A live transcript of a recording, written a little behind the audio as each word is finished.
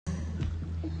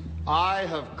I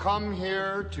have come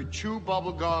here to chew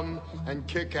bubblegum and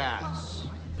kick ass.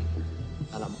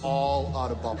 And I'm all out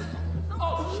of bubblegum.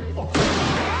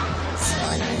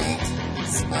 Spoiler alert,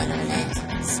 spoiler alert,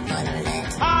 spoiler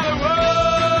alert.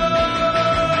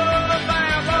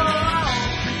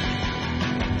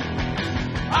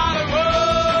 Hollywood,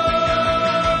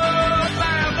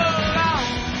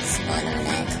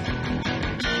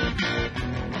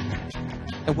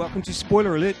 and welcome to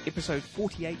Spoiler Alert, episode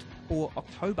 48 for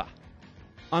October.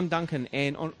 I'm Duncan,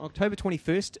 and on October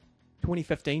 21st,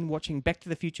 2015, watching Back to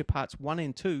the Future Parts 1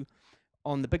 and 2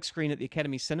 on the big screen at the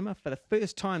Academy Cinema for the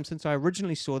first time since I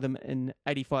originally saw them in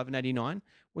 85 and 89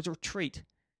 was a treat.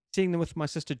 Seeing them with my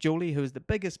sister Julie, who is the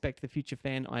biggest Back to the Future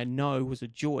fan I know, was a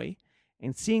joy.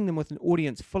 And seeing them with an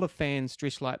audience full of fans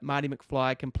dressed like Marty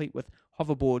McFly, complete with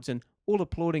hoverboards, and all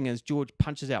applauding as George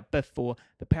punches out Biff or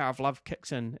the power of love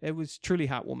kicks in, it was truly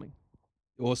heartwarming.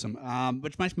 Awesome.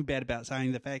 Which makes me bad about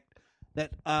saying the fact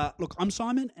that, look, I'm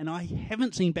Simon, and I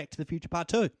haven't seen Back to the Future Part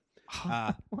 2.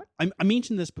 What? I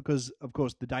mentioned this because, of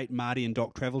course, the date Marty and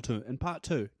Doc travel to in Part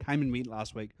 2 came and went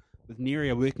last week with nary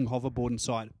a working hoverboard in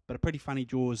sight, but a pretty funny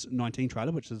Jaws 19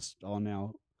 trailer, which is on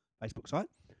our Facebook site.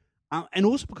 And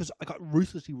also because I got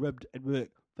ruthlessly ribbed at work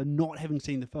for not having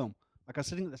seen the film. Like, I was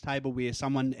sitting at this table where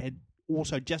someone had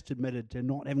also just admitted to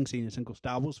not having seen a single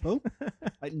Star Wars film.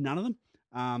 Like, none of them.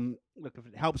 Look, if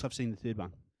it helps, I've seen the third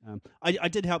one. I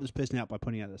did help this person out by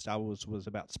pointing out that Star Wars was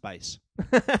about space.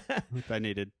 If they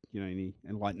needed, any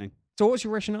enlightening. So what's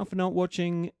your rationale for not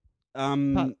watching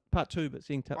part 2 but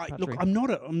seeing part 3? Look, I'm not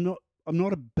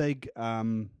a big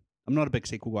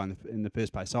sequel guy in the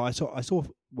first place. So I saw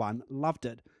one, loved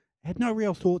it. Had no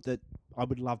real thought that I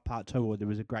would love part 2 or there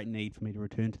was a great need for me to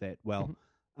return to that. Well,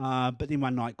 but then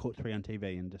one night caught 3 on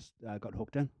TV and just got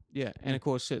hooked in. Yeah, and of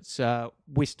course it's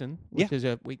Western, which is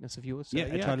a weakness of yours. So yeah,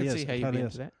 it totally I can is. see how you'd be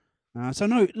into that. So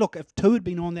no, look, if 2 had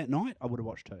been on that night, I would have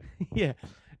watched 2. Yeah,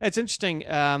 it's interesting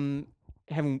having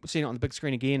seen it on the big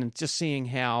screen again and just seeing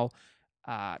how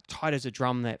tight as a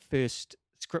drum that first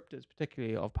script is,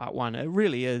 particularly of part 1. It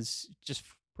really is just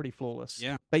pretty flawless.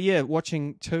 Yeah. But yeah,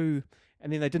 watching 2...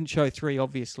 And then they didn't show 3,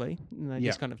 obviously. And they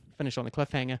just kind of finished on the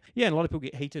cliffhanger. Yeah, and a lot of people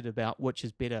get heated about which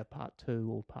is better, part 2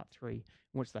 or part 3,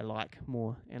 which they like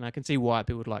more. And I can see why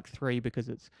people would like 3 because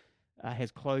it's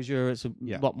has closure. It's a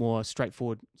lot more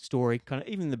straightforward story. Kind of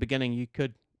even in the beginning, you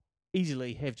could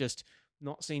easily have just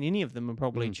not seen any of them and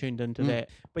probably tuned into that.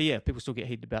 But yeah, people still get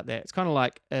heated about that. It's kind of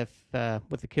like if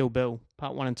with the Kill Bill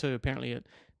part 1 and 2, apparently it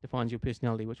defines your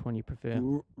personality, which one you prefer.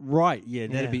 Right, yeah,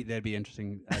 that'd be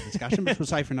interesting discussion, which we'll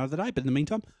save for another day. But in the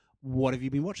meantime, what have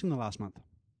you been watching the last month?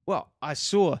 Well, I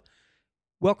saw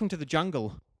Welcome to the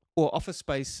Jungle, or Office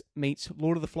Space meets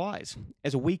Lord of the Flies,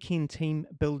 as a weekend team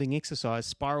building exercise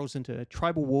spirals into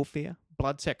tribal warfare,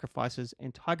 blood sacrifices,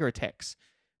 and tiger attacks.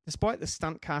 Despite the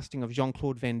stunt casting of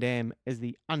Jean-Claude Van Damme as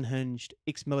the unhinged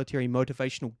ex-military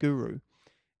motivational guru,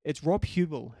 it's Rob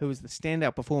Hubel who is the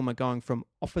standout performer, going from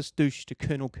office douche to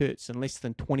Colonel Kurtz in less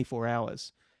than 24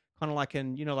 hours. Kind of like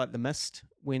in, like The Mist,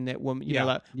 when that woman,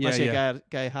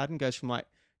 Gay Harden goes from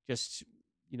just,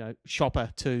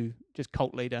 shopper to just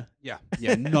cult leader. Yeah,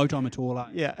 no time at all.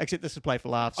 Yeah, except this is play for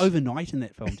laughs. Overnight in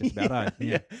that film, just about,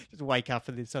 yeah. Just wake up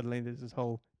and then suddenly there's this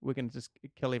whole, we're going to just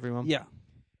kill everyone. Yeah.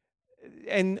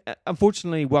 And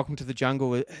unfortunately, Welcome to the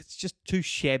Jungle, it's just too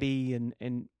shabby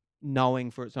and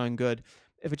knowing for its own good.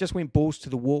 If it just went balls to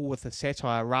the wall with a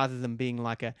satire rather than being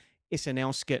like a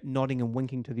SNL skit nodding and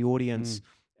winking to the audience,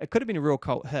 it could have been a real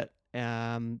cult hit.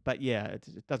 But yeah,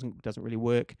 it doesn't really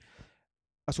work.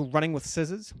 I saw Running with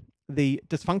Scissors. The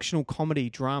dysfunctional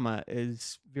comedy drama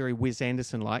is very Wes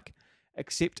Anderson-like,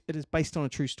 except it is based on a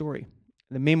true story.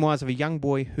 The memoirs of a young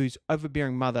boy whose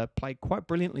overbearing mother, played quite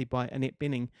brilliantly by Annette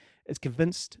Bening, is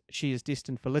convinced she is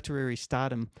destined for literary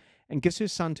stardom and gives her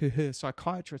son to her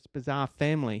psychiatrist's bizarre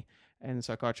family, and the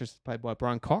psychiatrist is played by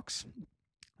Brian Cox.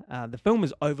 The film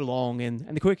is overlong, and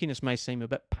the quirkiness may seem a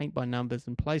bit paint by numbers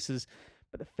in places,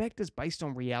 but the fact is based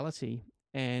on reality,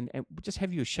 and just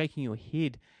have you shaking your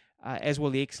head, as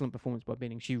well the excellent performance by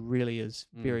Bening. She really is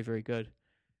very, very good.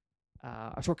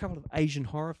 I saw a couple of Asian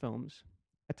horror films.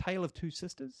 A Tale of Two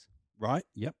Sisters. Right,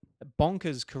 yep. A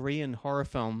bonkers Korean horror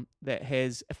film that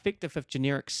has effective, if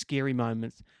generic, scary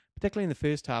moments, particularly in the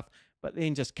first half, but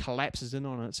then just collapses in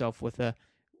on itself with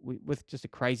just a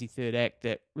crazy third act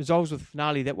that resolves with a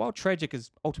finale that, while tragic,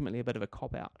 is ultimately a bit of a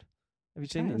cop-out. Have you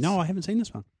seen this? No, I haven't seen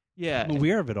this one. Yeah. I'm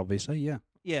aware of it, obviously, yeah.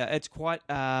 Yeah, it's quite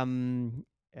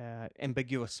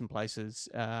ambiguous in places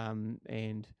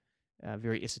and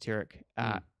very esoteric.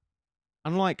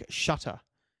 Unlike Shutter,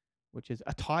 which is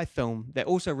a Thai film that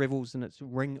also revels in its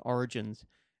Ring origins,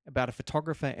 about a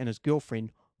photographer and his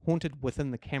girlfriend haunted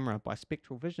within the camera by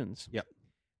spectral visions. Yep.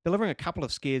 Delivering a couple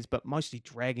of scares, but mostly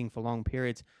dragging for long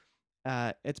periods.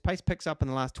 Its pace picks up in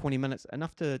the last 20 minutes,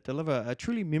 enough to deliver a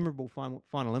truly memorable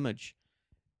final image.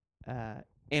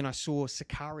 And I saw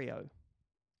Sicario.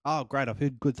 Oh, great. I've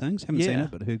heard good things. Haven't seen Yeah. it,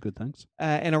 but heard good things.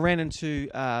 And I ran into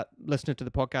listener to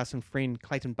the podcast and friend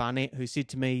Clayton Barnett, who said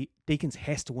to me, Deakins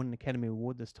has to win an Academy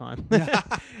Award this time.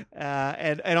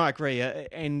 And I agree.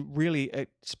 And really,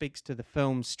 it speaks to the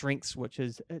film's strengths, which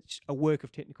is it's a work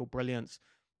of technical brilliance.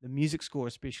 The music score,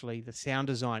 especially, the sound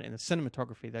design and the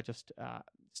cinematography, they're just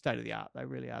state of the art. They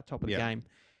really are top of the game.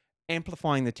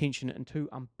 Amplifying the tension in two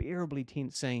unbearably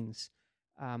tense scenes.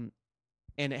 And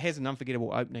it has an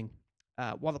unforgettable opening.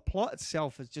 While the plot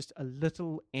itself is just a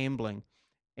little ambling,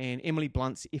 and Emily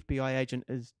Blunt's FBI agent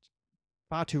is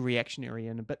far too reactionary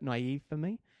and a bit naive for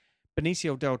me.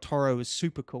 Benicio del Toro is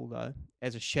super cool, though,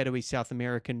 as a shadowy South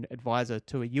American advisor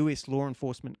to a US law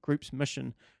enforcement group's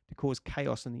mission to cause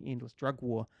chaos in the endless drug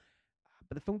war.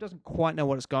 But the film doesn't quite know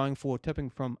what it's going for, tipping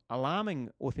from alarming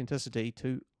authenticity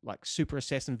to like Super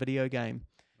Assassin video game.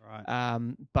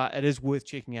 Right. But it is worth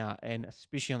checking out, and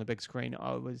especially on the big screen.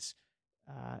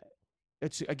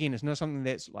 It's not something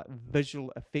that's like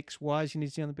visual effects wise you need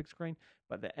to see on the big screen,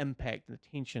 but the impact and the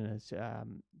tension is.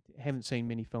 Haven't seen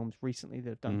many films recently that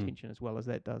have done tension as well as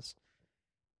that does.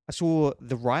 I saw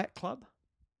The Riot Club.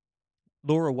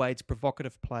 Laura Wade's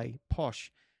provocative play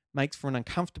Posh makes for an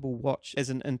uncomfortable watch as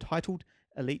an entitled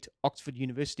elite Oxford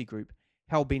University group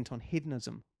hell-bent on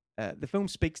hedonism. The film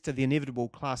speaks to the inevitable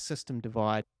class system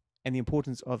divide and the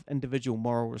importance of individual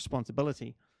moral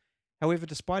responsibility. However,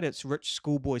 despite its rich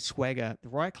schoolboy swagger, The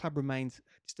Riot Club remains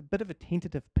just a bit of a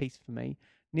tentative piece for me,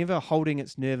 never holding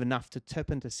its nerve enough to tip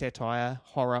into satire,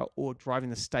 horror, or driving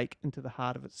the stake into the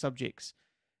heart of its subjects.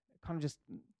 It kind of just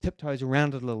tiptoes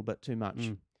around it a little bit too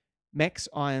much. Max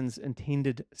Iron's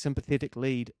intended sympathetic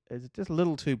lead is just a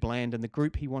little too bland, and the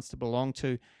group he wants to belong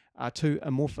to are too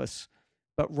amorphous.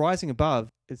 But rising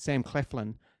above is Sam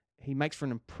Claflin. He makes for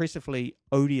an impressively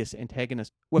odious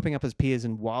antagonist, whipping up his peers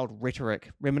in wild rhetoric,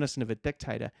 reminiscent of a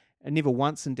dictator, and never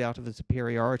once in doubt of his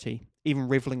superiority, even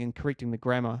reveling in correcting the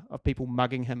grammar of people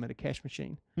mugging him at a cash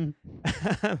machine.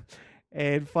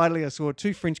 And finally, I saw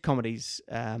two French comedies.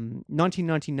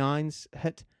 1999's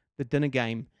hit The Dinner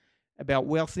Game, about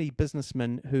wealthy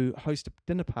businessmen who host a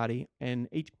dinner party and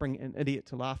each bring an idiot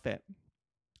to laugh at.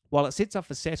 While it sets up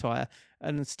for satire, it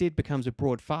instead becomes a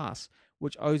broad farce,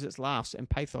 which owes its laughs and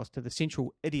pathos to the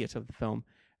central idiot of the film,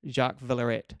 Jacques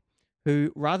Villeret,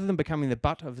 who, rather than becoming the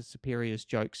butt of his superiors'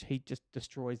 jokes, he just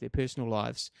destroys their personal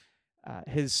lives.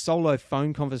 His solo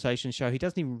phone conversations show he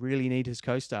doesn't even really need his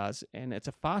co-stars, and it's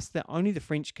a farce that only the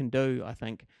French can do, I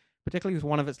think, particularly with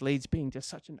one of its leads being just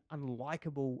such an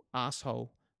unlikable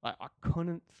asshole. Like, I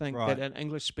couldn't think that an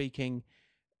English-speaking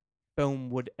film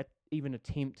would even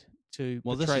attempt to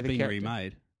portray this has the been character.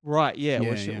 remade. Right, yeah,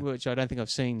 Yeah, which I don't think I've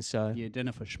seen. So Yeah,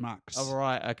 Dinner for Schmucks. oh,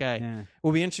 right, okay. Yeah.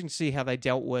 Will be interesting to see how they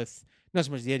dealt with not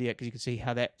so much the idiot, because you can see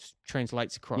how that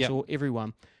translates across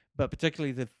everyone, but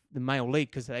particularly the male lead,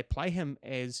 because they play him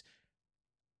as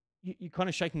you kind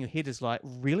of shaking your head as like,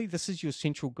 really, this is your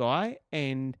central guy,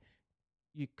 and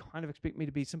you kind of expect me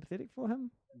to be sympathetic for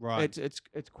him. Right. It's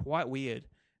quite weird,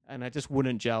 and it just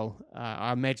wouldn't gel.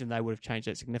 I imagine they would have changed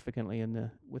that significantly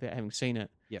without having seen it.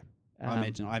 Yeah, I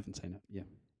imagine I haven't seen it. Yeah.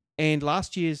 And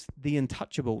last year's The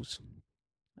Untouchables,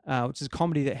 which is a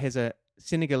comedy that has a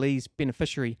Senegalese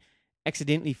beneficiary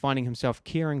accidentally finding himself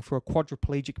caring for a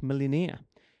quadriplegic millionaire.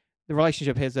 The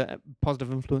relationship has a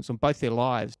positive influence on both their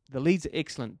lives. The leads are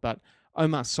excellent, but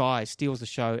Omar Sy steals the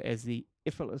show as the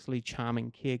effortlessly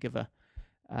charming caregiver.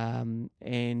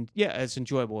 And yeah, it's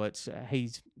enjoyable. It's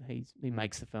he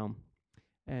makes the film.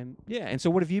 And so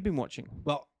what have you been watching?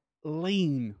 Well,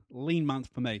 lean month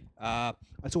for me. I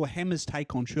saw Hammer's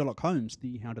take on Sherlock Holmes,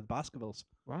 The Hound of the Baskervilles,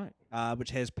 Right.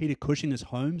 which has Peter Cushing as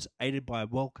Holmes, aided by a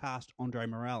well-cast Andre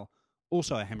Morel,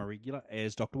 also a Hammer regular,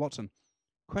 as Dr. Watson.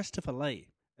 Christopher Lee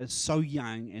is so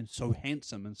young and so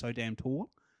handsome and so damn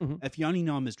tall. Mm-hmm. If you only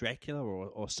know him as Dracula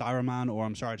or Saruman, or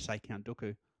I'm sorry to say Count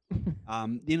Dooku,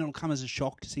 then it'll come as a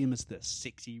shock to see him as the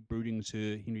sexy, brooding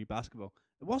Sir Henry Baskerville.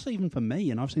 It wasn't even for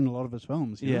me, and I've seen a lot of his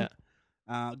films. You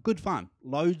know? Good fun.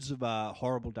 Loads of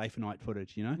horrible day for night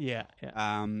footage, you know? Yeah.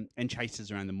 And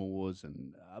chases around the moors,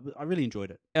 and I really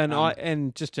enjoyed it.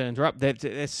 And just to interrupt,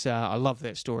 that's I love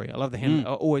that story. I love the Hound.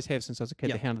 I always have since I was a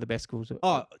kid. The Hound of the Baskervilles,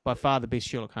 by far the best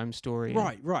Sherlock Holmes story.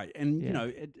 Right. And you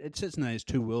know, it sits in those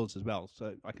two worlds as well.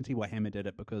 So I can see why Hammer did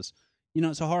it, because you know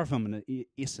it's a horror film in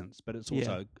essence, but it's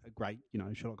also a great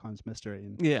Sherlock Holmes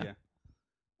mystery.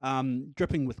 And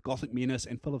dripping with gothic menace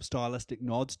and full of stylistic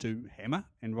nods to Hammer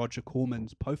and Roger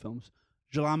Corman's Poe films,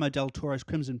 Guillermo del Toro's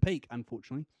Crimson Peak,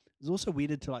 unfortunately, is also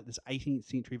wedded to like this 18th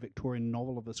century Victorian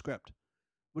novel of a script,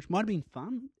 which might have been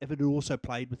fun if it had also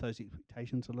played with those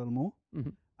expectations a little more.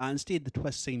 Instead, the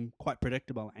twists seem quite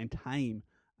predictable and tame.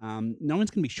 No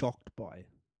one's going to be shocked by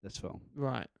this film.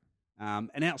 Right.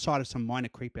 And outside of some minor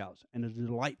creep-outs and a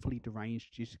delightfully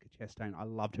deranged Jessica Chastain, I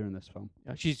loved her in this film.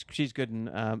 Yeah, she's good in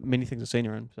many things I've seen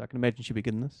her in, so I can imagine she'd be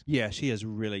good in this. Yeah, she is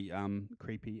really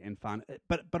creepy and fun.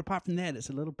 But apart from that, it's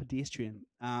a little pedestrian.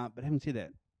 But having said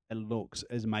that, it looks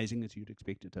as amazing as you'd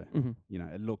expect it to. You know,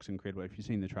 it looks incredible. If you've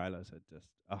seen the trailers, it just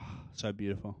so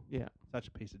beautiful. Yeah, such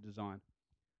a piece of design.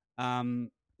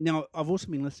 Now, I've also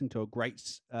been listening to a great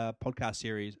podcast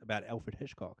series about Alfred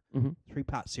Hitchcock.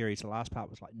 3-part series. The last part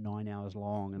was like 9 hours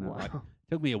long, and it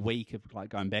took me a week of like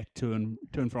going back to and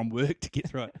from work to get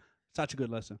through it. Such a good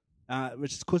listen,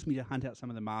 which has caused me to hunt out some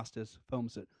of the masters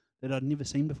films that I'd never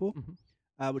seen before.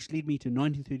 Which led me to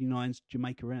 1939's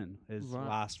Jamaica Inn, his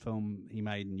last film he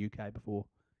made in UK before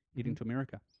heading to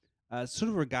America. Sort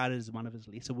of regarded as one of his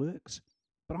lesser works,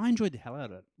 but I enjoyed the hell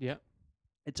out of it. Yeah.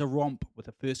 It's a romp with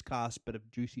a first-class bit of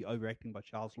juicy overacting by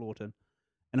Charles Lawton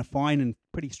and a fine and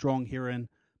pretty strong heroine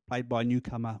played by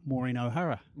newcomer Maureen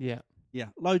O'Hara. Yeah. Yeah,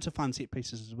 loads of fun set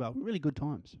pieces as well. Really good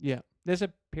times. Yeah. There's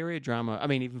a period drama, I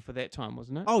mean, even for that time,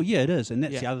 wasn't it? Oh, yeah, it is. And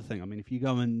that's the other thing. I mean, if you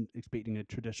go in expecting a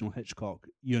traditional Hitchcock,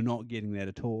 you're not getting that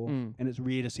at all. And it's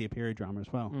rare to see a period drama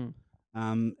as well.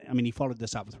 I mean, he followed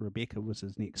this up with Rebecca, was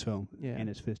his next film, and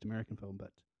his first American film.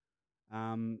 But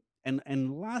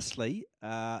And lastly,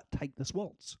 Take This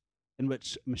Waltz, in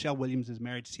which Michelle Williams is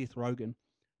married to Seth Rogen.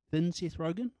 Thin Seth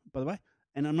Rogen, by the way.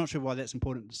 And I'm not sure why that's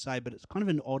important to say, but it's kind of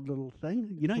an odd little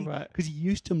thing, you know, because you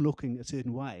used him looking a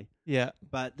certain way. Yeah.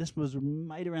 But this was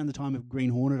made around the time of Green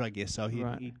Hornet, I guess. So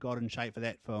he'd got in shape for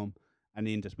that film and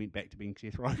then just went back to being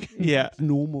Seth Rogen. Yeah. It's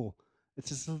normal. It's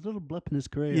just a little blip in his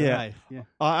career. Yeah. Eh? Yeah.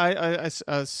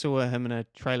 I saw him in a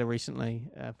trailer recently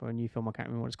for a new film. I can't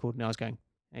remember what it's called now. I was going,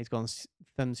 he's gone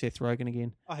thin Seth Rogen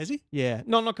again. Oh, has he? Yeah,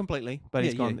 not completely, but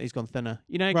he's gone thinner.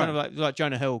 You know, kind of like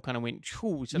Jonah Hill kind of went,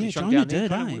 suddenly shrunk down. Then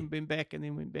kind of went back and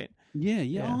then went back.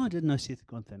 Yeah. Oh, I didn't know Seth had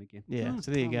gone thin again. Yeah,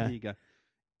 so there you go. There you go.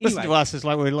 Listen to us, it's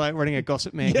like we're like running a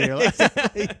gossip mag here. Like,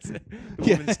 Exactly.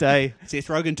 Women's Day. Seth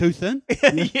Rogen too thin?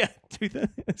 Yeah, too thin.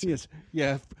 Yes.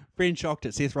 Yeah. Friend shocked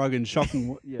at Seth Rogen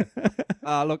shocking.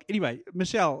 Yeah. Look, anyway,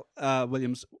 Michelle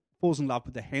Williams falls in love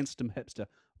with the handsome hipster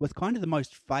with kind of the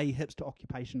most fey hipster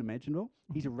occupation imaginable.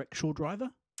 He's a rickshaw driver.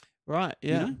 Right,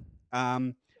 yeah. You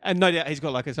know? And no doubt he's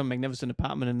got like some magnificent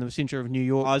apartment in the centre of New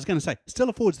York. I was going to say, still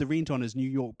affords the rent on his New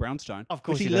York brownstone. Of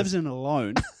course which he lives in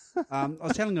alone. I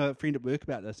was telling a friend at work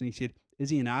about this, and he said, is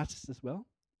he an artist as well?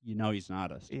 You know he's an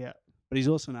artist. Yeah. But he's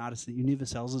also an artist that never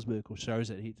sells his work or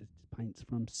shows it. He just paints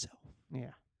for himself.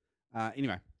 Yeah.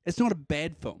 Anyway, it's not a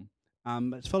bad film.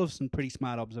 It's full of some pretty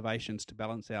smart observations to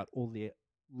balance out all the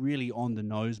really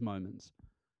on-the-nose moments.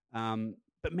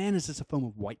 But man, is this a film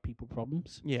of white people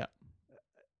problems? Yeah.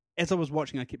 As I was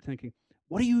watching, I kept thinking,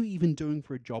 what are you even doing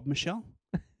for a job, Michelle?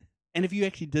 And if you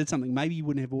actually did something, maybe you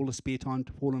wouldn't have all the spare time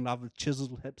to fall in love with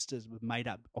chiseled hipsters with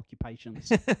made-up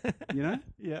occupations. You know?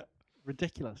 Yeah.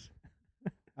 Ridiculous.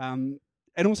 And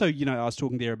also, you know, I was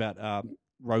talking there about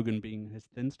Rogen being his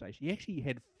thin stage. He actually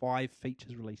had 5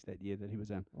 features released that year that he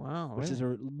was in. Wow. Which is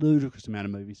a ludicrous amount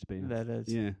of movies to be in. That is.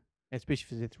 Yeah.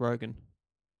 Especially for Seth Rogen.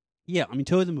 Yeah, I mean,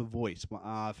 2 of them were voice.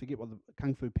 I forget what the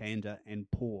Kung Fu Panda and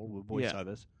Paul were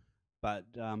voiceovers. But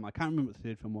I can't remember what the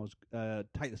third film was.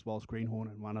 Take This Waltz, Green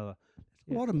Hornet, and one other.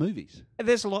 A lot of movies.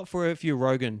 There's a lot for if you're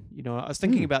Rogen. You know, I was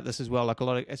thinking about this as well. Like a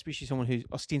lot of, especially someone who's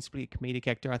ostensibly a comedic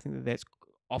actor. I think that's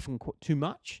often too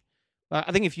much.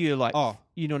 I think if you're like,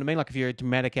 you know what I mean? Like if you're a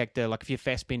dramatic actor, like if you're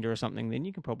Fassbender or something, then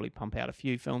you can probably pump out a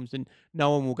few films and no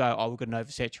one will go, we've got an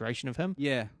oversaturation of him.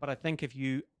 Yeah. But I think if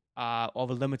you are of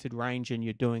a limited range and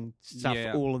you're doing stuff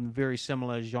all in very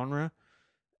similar genre,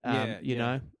 you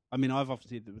know. I mean, I've often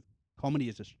said that with comedy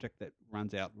is a stick that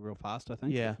runs out real fast, I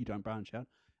think, if you don't branch out.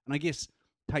 And I guess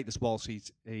Take This Waltz,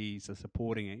 he's a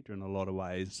supporting actor in a lot of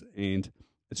ways, and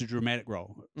it's a dramatic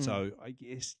role. So I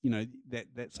guess, you know,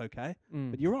 that's okay.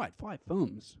 But you're right, 5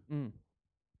 films.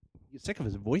 You're sick of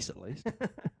his voice, at least.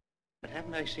 But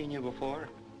haven't I seen you before?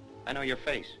 I know your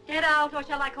face. Get out, or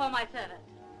shall I call my servant?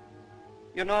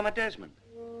 You're Norma Desmond.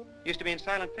 Used to be in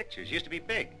silent pictures. Used to be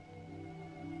big.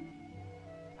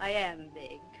 I am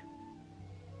big.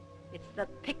 It's the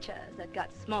pictures that got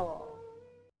small.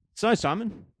 So,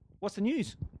 Simon, what's the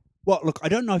news? Well, look, I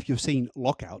don't know if you've seen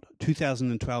Lockout,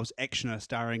 2012's actioner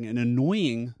starring an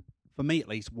annoying, for me at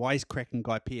least, wisecracking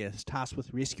Guy Pearce tasked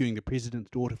with rescuing the president's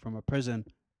daughter from a prison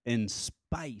in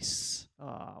space.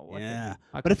 Oh, yeah.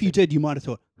 But if you did, you might have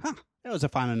thought, that was a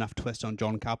fun enough twist on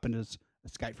John Carpenter's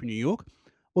Escape from New York.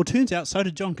 Well, turns out so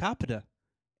did John Carpenter,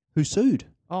 who sued.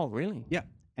 Oh, really? Yeah,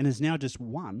 and has now just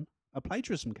won a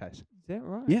plagiarism case. Is that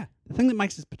right? Yeah. The thing that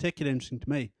makes this particularly interesting to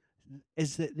me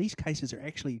is that these cases are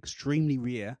actually extremely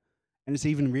rare, and it's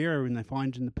even rarer when they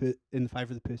find in the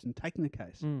favour of the person taking the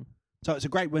case. Mm. So it's a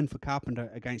great win for Carpenter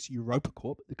against Europa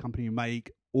Corp, the company who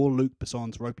make all Luc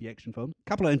Besson's ropey action films. A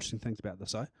couple of interesting things about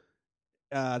this, though.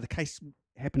 The case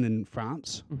happened in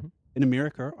France. Mm-hmm. In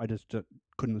America, I just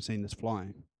couldn't have seen this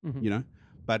flying, Mm-hmm. you know.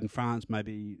 But in France,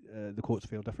 maybe the courts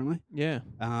feel differently. Yeah.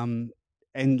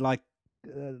 And like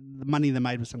the money they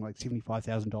made was something like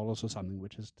 $75,000 or something,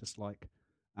 which is just like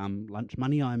lunch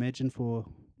money, I imagine, for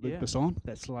Luc Besson.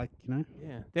 That's like, you know.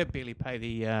 Yeah. They'd barely pay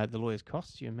the lawyer's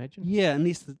costs, you imagine? Yeah,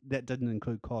 unless that didn't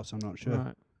include costs, I'm not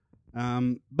sure.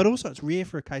 Right. But also, it's rare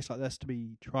for a case like this to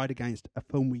be tried against a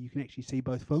film where you can actually see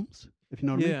both films, if you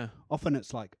know what I mean. Yeah. Often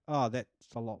it's like, oh, that's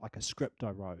a lot like a script I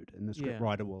wrote, and the script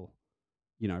writer will,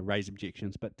 you know, raise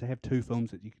objections. But to have two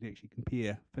films that you can actually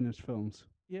compare, finished films,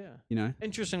 Yeah. you know.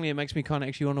 Interestingly, it makes me kind of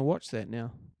actually want to watch that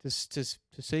now, just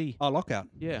to see. Oh, Lockout.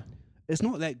 Yeah. It's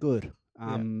not that good.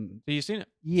 So you've seen it?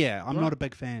 Yeah, I'm Right. not a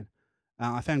big fan.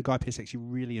 I found Guy Pearce actually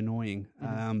really annoying.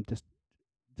 Mhm.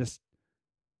 Just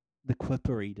the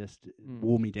quippery just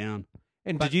wore me down.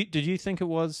 And But- did you think it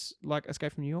was like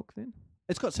Escape from New York then?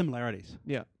 It's got similarities.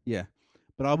 Yeah. Yeah,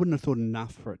 but I wouldn't have thought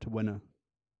enough for it to win a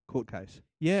court case.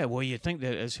 Yeah, well, you'd think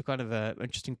that it's kind of a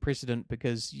interesting precedent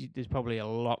because there's probably a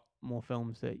lot more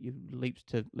films that you leap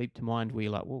to mind where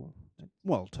you're like, whoa.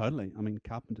 Well, totally. I mean,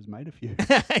 Carpenter's made a few.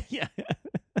 Yeah.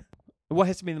 What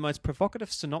has been the most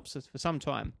provocative synopsis for some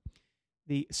time?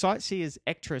 The Sightseers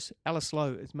actress Alice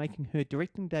Lowe is making her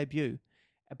directing debut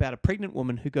about a pregnant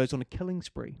woman who goes on a killing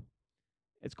spree.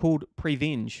 It's called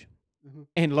Prevenge. Mhm.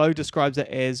 And Lowe describes it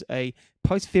as a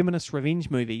post-feminist revenge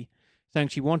movie, saying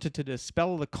she wanted to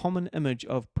dispel the common image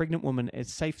of pregnant woman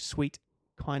as safe, sweet,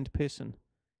 kind person.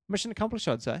 Mission accomplished,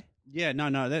 I'd say. Yeah, no,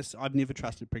 I've never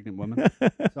trusted pregnant women,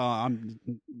 so I'm,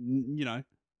 you know,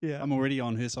 Yeah. I'm already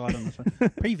on her side on this one.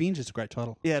 Prevenge is a great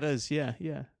title. Yeah, it is. Yeah.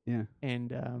 Yeah.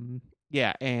 And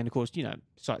and of course, you know,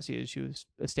 Sightseers, she was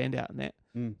a standout in that.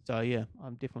 Mm. So yeah,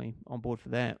 I'm definitely on board for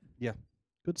that.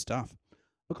 Good stuff.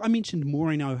 Look, I mentioned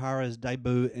Maureen O'Hara's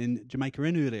debut in Jamaica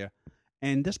Inn earlier,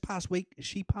 and this past week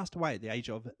she passed away at the age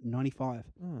of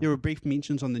 95. Oh. There were brief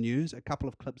mentions on the news, a couple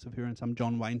of clips of her in some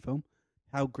John Wayne film.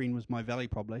 How Green Was My Valley,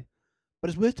 probably. But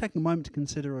it's worth taking a moment to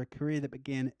consider a career that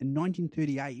began in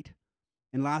 1938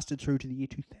 and lasted through to the year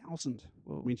 2000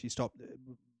 Whoa. when she stopped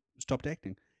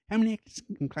acting. How many actors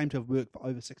can claim to have worked for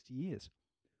over 60 years?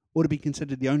 Or to be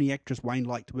considered the only actress Wayne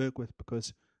liked to work with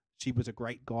because she was a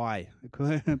great guy.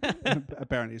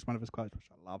 Apparently, it's one of his quotes, which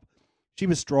I love. She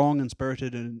was strong and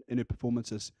spirited in her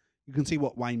performances. You can see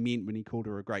what Wayne meant when he called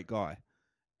her a great guy.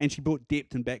 And she brought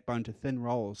depth and backbone to thin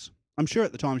roles. I'm sure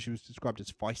at the time she was described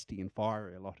as feisty and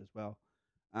fiery a lot as well.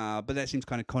 But that seems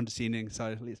kind of condescending,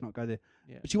 so let's not go there.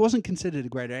 Yeah. But she wasn't considered a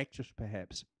great actress,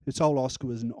 perhaps. Her sole Oscar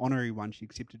was an honorary one she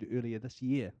accepted earlier this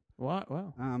year.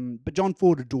 Wow. But John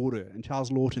Ford adored her, and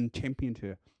Charles Lawton championed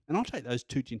her. And I'll take those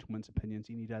two gentlemen's opinions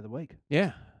any day of the week.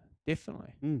 Yeah,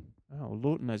 definitely. Mm. Oh, well,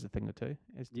 Lawton knows a thing or two.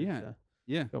 As does,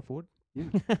 Yeah. Go forward. Yeah.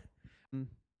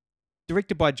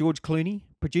 Directed by George Clooney,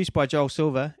 produced by Joel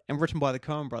Silver, and written by the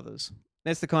Coen brothers.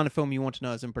 That's the kind of film you want to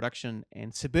know is in production,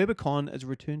 and Suburbicon is a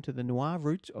return to the noir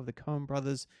roots of the Coen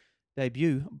brothers'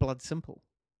 debut, Blood Simple.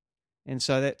 And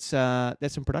so that's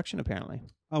in production apparently.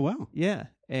 Oh, wow. Yeah,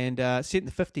 and set in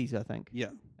the 50s, I think. Yeah.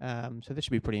 So that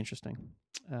should be pretty interesting,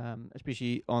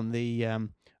 especially on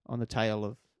the tail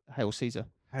of Hail Caesar.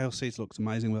 Hail Caesar looks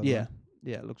amazing. Well, Yeah,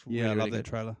 it looks really, I love really that good.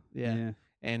 trailer. Yeah.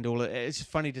 And it's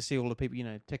funny to see all the people,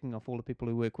 ticking off all the people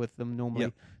who work with them. Normally,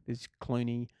 Yep. there's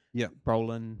Clooney, Yep.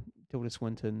 Brolin, Tilda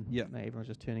Swinton. Yep. Everyone's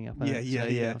just turning up. In Yeah, it. yeah, So,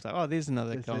 yeah. I was like, oh, there's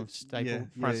another That's kind it. of staple. Yeah,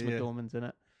 Frances yeah. McDormand's in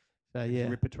it. So It's yeah, a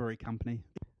repertory company.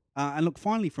 And look,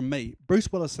 finally from me,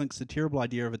 Bruce Willis thinks the terrible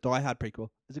idea of a Die Hard prequel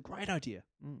is a great idea.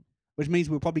 Mm. Which means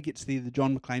we'll probably get to see the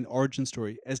John McClane origin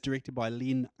story as directed by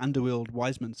Len Underworld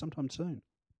Wiseman sometime soon.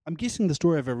 I'm guessing the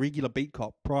story of a regular beat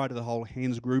cop prior to the whole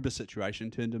Hans Gruber situation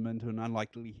turned him into an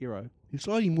unlikely hero who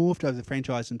slowly morphed over the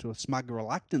franchise into a smug,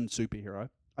 reluctant superhero.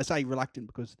 I say reluctant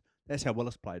because that's how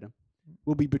Willis played him.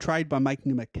 Will be betrayed by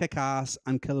making him a kick-ass,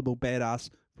 unkillable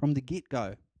badass from the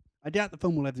get-go. I doubt the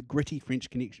film will have the gritty French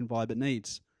Connection vibe it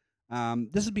needs.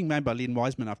 This is being made by Len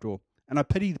Wiseman after all. And I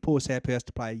pity the poor sap who has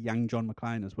to play a young John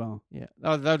McClane as well. yeah.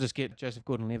 They'll just get Joseph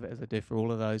Gordon-Levitt as they do for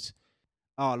all of those.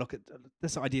 Oh, look,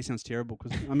 this idea sounds terrible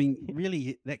because, I mean,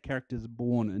 really, that character's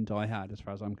born in Die Hard as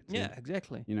far as I'm concerned. Yeah,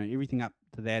 exactly. You know, everything up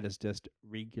to that is just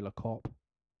regular cop.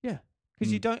 Yeah,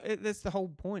 because you Mm. don't. That's the whole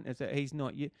point. Is that he's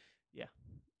not you. Yeah.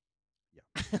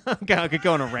 Okay, I could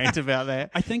go on a rant about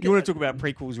that. I think you want to talk about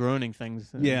prequels ruining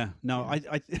things. Yeah, no,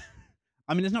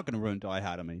 I mean, it's not going to ruin Die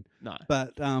Hard. I mean, No.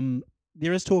 but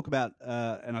there is talk about,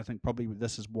 and I think probably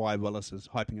this is why Willis is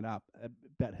hyping it up,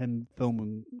 about him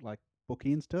filming like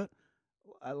bookends to it.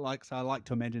 I like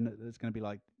to imagine it's going to be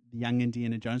like the Young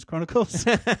Indiana Jones Chronicles.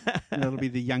 It'll be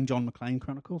the Young John McClane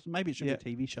Chronicles. Maybe it should be a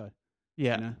TV show.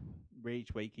 Yeah. You know, where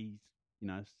each week he's,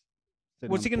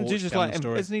 What's he going to do? Just like,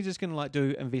 isn't he just going to like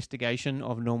do investigation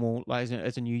of normal, like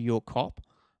as a New York cop,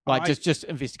 like just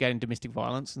investigating domestic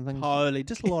violence and things? Totally,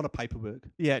 just a lot of paperwork.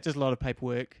 Yeah, just a lot of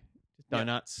paperwork,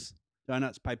 just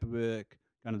donuts, paperwork,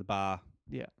 going to the bar.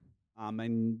 Yeah,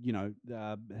 and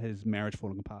his marriage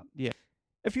falling apart. Yeah.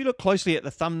 If you look closely at the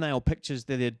thumbnail pictures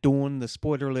that adorn the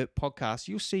Spoiler Alert podcast,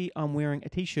 you'll see I'm wearing a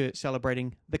T-shirt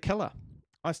celebrating The Killer.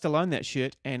 I still own that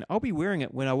shirt, and I'll be wearing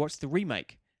it when I watch the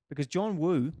remake, because John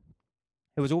Woo,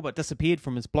 who has all but disappeared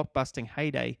from his blockbusting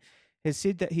heyday, has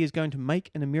said that he is going to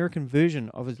make an American version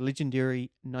of his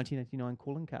legendary 1989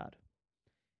 calling card.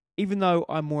 Even though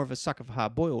I'm more of a sucker for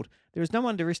hard-boiled, there is no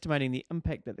underestimating the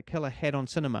impact that The Killer had on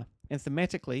cinema, and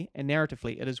thematically and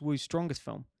narratively it is Woo's strongest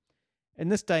film. In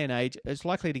this day and age, it's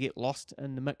likely to get lost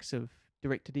in the mix of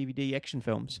direct-to-DVD action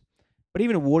films. But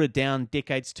even a watered-down,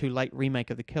 decades-too-late remake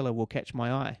of The Killer will catch my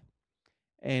eye.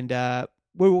 And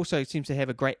Wu also seems to have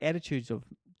a great attitude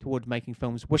toward making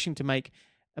films, wishing to make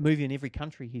a movie in every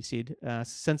country, he said.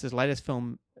 Since his latest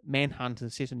film, Manhunt,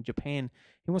 is set in Japan,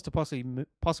 he wants to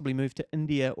possibly move to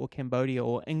India or Cambodia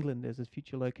or England as his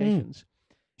future locations.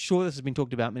 Sure, this has been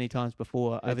talked about many times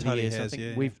before over the years. I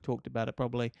think we've talked about it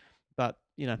probably. But,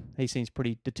 he seems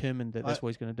pretty determined that that's what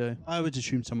he's going to do. I would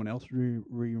assume someone else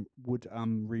would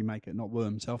remake it, not Wu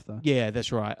himself, though. Yeah,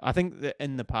 that's right. I think that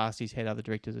in the past he's had other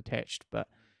directors attached.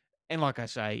 And like I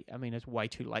say, I mean, it's way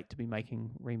too late to be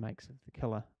making remakes of The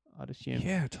Killer, I'd assume.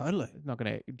 Yeah, totally. It's not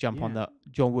going to jump on the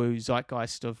John Woo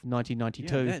zeitgeist of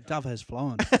 1992. Yeah, that dove has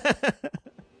flown.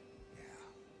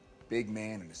 Big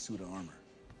man in a suit of armor.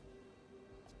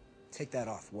 Take that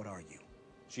off. What are you?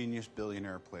 Genius,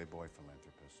 billionaire, playboy, philanthropist.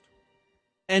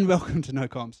 And welcome to No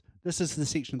Comms. This is the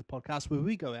section of the podcast where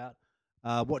we go out,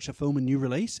 watch a film, a new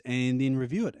release, and then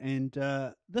review it. And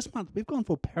this month we've gone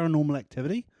for Paranormal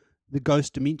Activity, The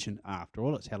Ghost Dimension. After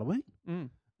all, it's Halloween.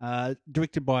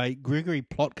 Directed by Gregory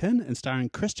Plotkin and starring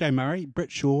Chris J. Murray,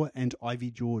 Britt Shaw, and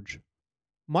Ivy George.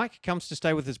 Mike comes to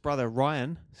stay with his brother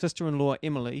Ryan, sister-in-law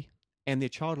Emily, and their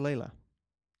child Layla.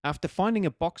 After finding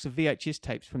a box of VHS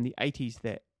tapes from the 80s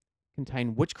that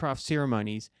contain witchcraft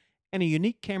ceremonies and a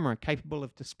unique camera capable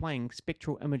of displaying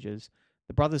spectral images,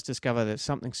 the brothers discover that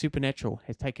something supernatural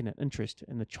has taken an interest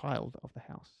in the child of the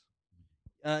house.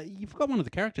 You've got one of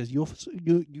the characters.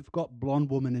 You've got blonde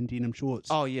woman in denim shorts.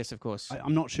 Oh, yes, of course.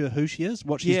 I'm not sure who she is,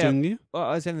 what she's doing there. Well,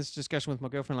 I was having this discussion with my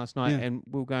girlfriend last night, and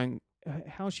we were going,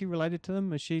 how is she related to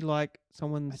them? Is she like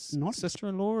someone's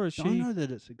sister-in-law? Or is I don't know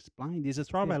that it's explained. There's a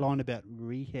throwaway line about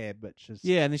rehab, which is...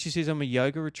 Yeah, and then she says, I'm a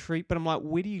yoga retreat, but I'm like,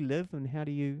 where do you live and how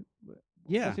do you...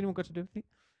 Has anyone got to do with it?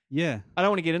 Yeah. I don't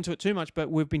want to get into it too much, but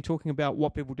we've been talking about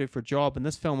what people do for a job. In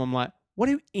this film, I'm like, what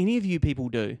do any of you people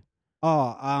do?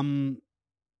 Oh,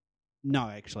 no,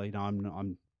 actually, no, I'm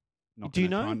not. Do you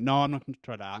know? No, I'm not going to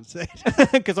try to answer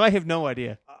it. Because I have no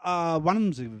idea. One of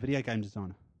them's a video game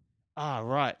designer. Ah,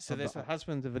 right. So that's her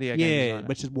husband's a video game designer. Yeah,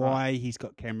 which is why he's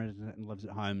got cameras and lives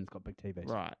at home and got big TVs.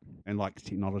 Right. And likes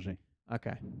technology.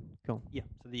 Okay, cool. Yeah,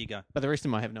 so there you go. But the rest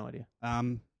of them I have no idea.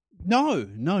 No,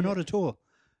 not at all.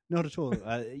 Not at all.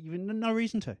 Even no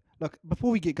reason to. Look, before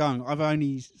we get going, I've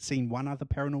only seen one other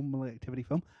Paranormal Activity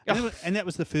film, and that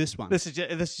was the first one. This is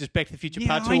just Back to the Future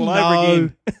Part 2 all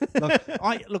over again.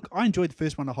 I enjoyed the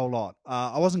first one a whole lot.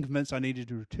 I wasn't convinced I needed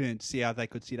to return to see how they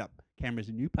could set up cameras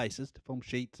in new places to film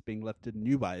sheets being lifted in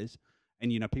new ways,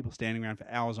 and people standing around for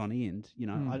hours on end.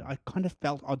 I kind of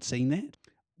felt I'd seen that.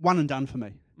 One and done for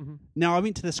me. Mm-hmm. Now I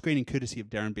went to the screening courtesy of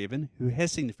Darren Bevan, who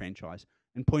has seen the franchise,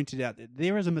 and pointed out that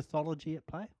there is a mythology at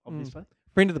play, obviously.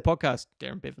 Friend of the podcast,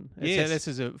 Darren Bevan. Yes. That's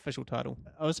his official title.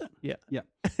 Oh, is it? Yeah.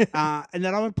 And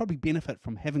that I would probably benefit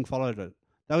from having followed it,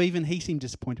 though even he seemed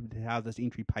disappointed with how this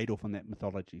entry paid off on that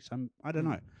mythology. So, I don't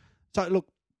know. So, look,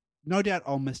 no doubt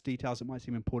I'll miss details that might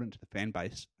seem important to the fan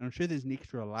base, and I'm sure there's an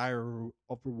extra layer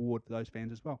of reward for those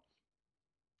fans as well.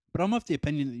 But I'm of the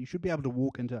opinion that you should be able to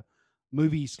walk into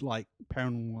movies like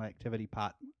Paranormal Activity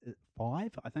Part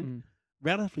 5, I think,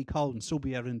 relatively cold and still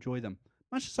be able to enjoy them,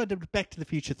 much as I did with Back to the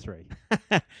Future 3.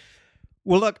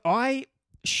 Well, look, I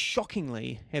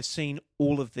shockingly have seen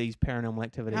all of these Paranormal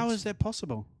Activities. How is that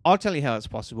possible? I'll tell you how it's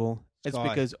possible. Sky. It's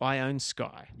because I own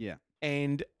Sky. Yeah.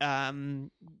 And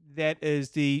that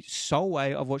is the sole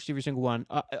way I've watched every single one.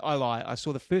 I lie. I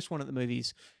saw the first one at the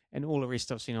movies and all the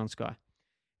rest I've seen on Sky.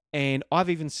 And I've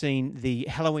even seen the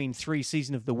Halloween 3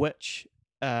 Season of the Witch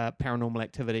Paranormal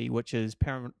Activity, which is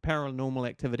Paranormal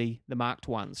Activity, the marked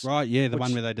ones. Right, yeah, the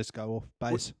one where they just go off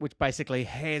base. Which basically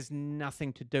has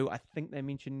nothing to do. I think they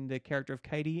mentioned the character of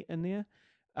Katie in there,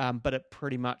 but it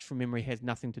pretty much, from memory, has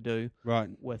nothing to do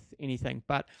with anything.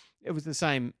 But it was the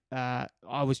same. I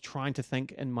was trying to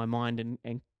think in my mind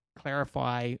and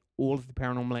clarify all of the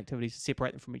paranormal activities,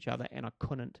 separate them from each other, and I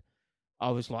couldn't. I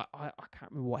was like, I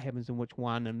can't remember what happens in which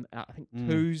one, and I think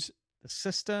 2's the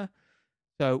sister.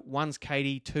 So 1's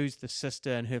Katie, 2's the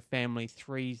sister and her family,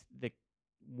 3's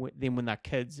them when they're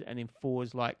kids, and then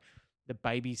 4's like the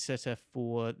babysitter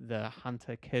for the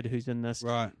hunter kid who's in this.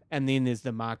 Right. And then there's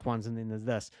the marked ones, and then there's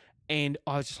this. And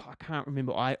I was just like, I can't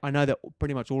remember. I know that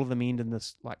pretty much all of them end in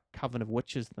this like Coven of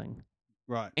Witches thing.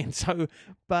 Right. And so,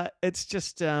 but it's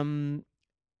just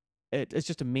it's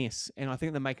just a mess. And I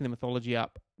think they're making the mythology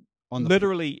up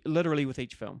literally with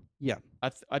each film. Yeah.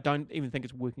 I don't even think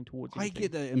it's working towards anything. I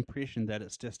get the impression that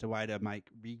it's just a way to make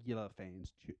regular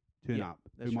fans turn up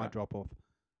who might drop off.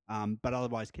 But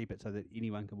otherwise keep it so that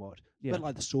anyone can watch. Yeah. A bit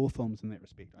like the Saw films in that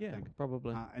respect, I think.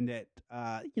 Probably. And that,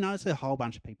 it's a whole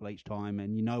bunch of people each time,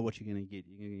 and you know what you're going to get.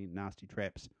 You're going to get nasty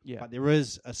traps. Yeah. But there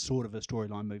is a sort of a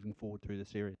storyline moving forward through the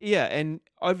series. Yeah, and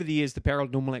over the years, the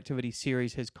Paranormal Activity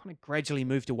series has kind of gradually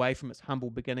moved away from its humble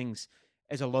beginnings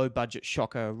as a low-budget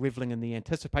shocker, reveling in the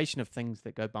anticipation of things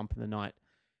that go bump in the night.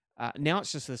 Now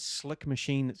it's just a slick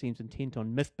machine that seems intent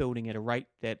on myth-building at a rate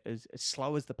that is as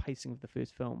slow as the pacing of the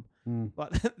first film.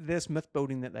 But this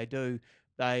myth-building that they do,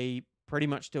 they pretty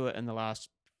much do it in the last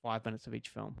 5 minutes of each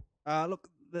film. Look,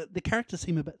 the characters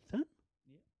seem a bit thin.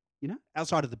 Yeah.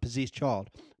 Outside of the possessed child.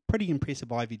 Pretty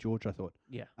impressive Ivy George, I thought.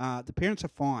 Yeah. The parents are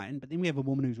fine, but then we have a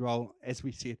woman whose role, as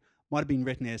we said, might have been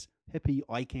written as hippie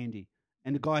eye candy.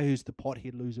 And the guy who's the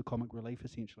pothead loser comic relief,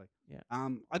 essentially. Yeah.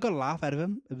 I got a laugh out of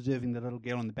him, observing the little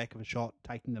girl on the back of a shot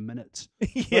taking the minutes.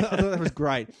 Yeah. I thought that was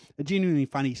great. A genuinely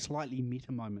funny, slightly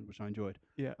meta moment, which I enjoyed.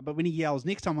 Yeah. But when he yells,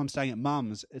 next time I'm staying at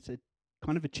Mum's, it's a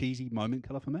kind of a cheesy moment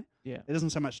killer for me. Yeah. It doesn't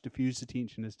so much diffuse the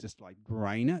tension as just like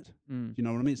drain it. Do you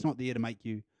know what I mean? It's not there to make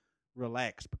you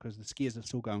relax because the scares are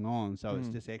still going on. So it's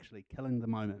just actually killing the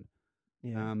moment.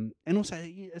 Yeah. And also,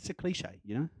 it's a cliche,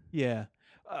 Yeah.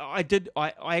 I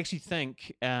actually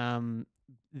think, being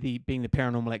the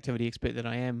paranormal activity expert that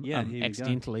I am,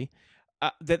 accidentally,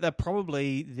 that they're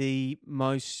probably the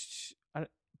most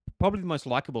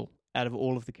likable out of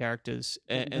all of the characters.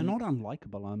 They're not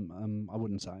unlikable. I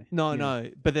wouldn't say. No,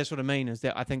 but that's what I mean. Is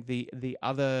that I think the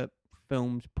other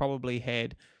films probably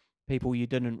had people you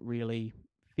didn't really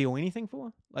feel anything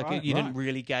for, like didn't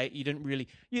really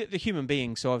the human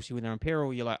beings. So obviously when they're in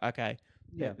peril, you're like, okay,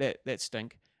 that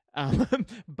stink.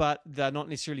 But they're not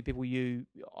necessarily people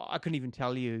I couldn't even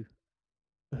tell you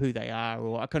who they are,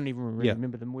 or I couldn't even really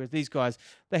remember them. Whereas these guys,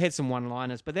 they had some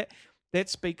one-liners, but that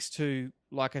speaks to,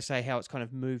 like I say, how it's kind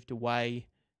of moved away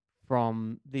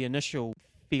from the initial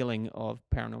feeling of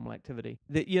Paranormal Activity.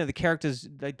 The characters,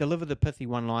 they deliver the pithy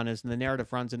one-liners, and the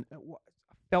narrative runs in what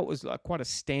I felt was like quite a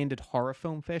standard horror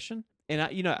film fashion. And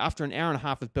after an hour and a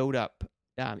half of build-up,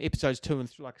 episodes 2 and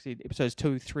like I said, episodes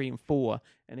 2, 3, and 4,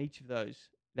 and each of those,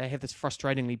 they have this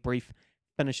frustratingly brief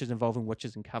finishes involving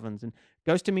witches and covens. And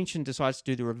Ghost Dimension decides to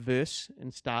do the reverse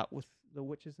and start with the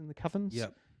witches and the covens.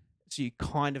 Yep. So you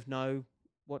kind of know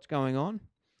what's going on.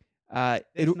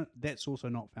 That's also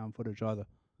not found footage either.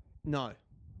 No.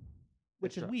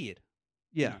 Which is weird.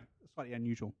 Yeah. It's slightly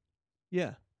unusual.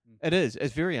 Yeah. It is.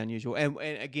 It's very unusual. And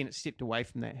again, it stepped away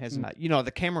from that, hasn't it?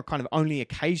 The camera kind of only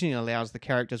occasionally allows the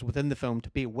characters within the film to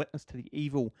be a witness to the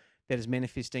evil that is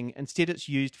manifesting. Instead, it's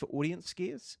used for audience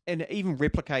scares. And it even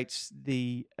replicates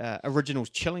the original's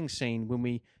chilling scene when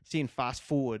we see in fast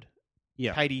forward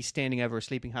Katie standing over her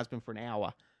sleeping husband for an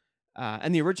hour.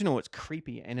 In the original, it's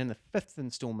creepy. And in the 5th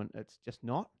installment, it's just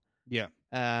not. Yeah.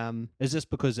 Is this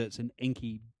because it's an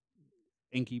inky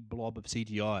blob of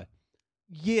CGI?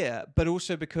 Yeah, but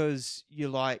also because you're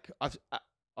like,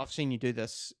 I've seen you do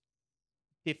this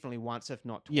definitely once, if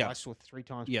not twice or 3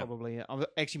 times probably. It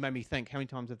actually made me think, how many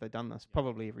times have they done this?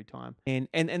 Probably every time. And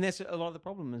that's a lot of the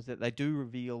problem, is that they do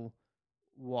reveal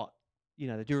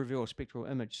they do reveal a spectral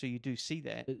image, so you do see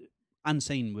that.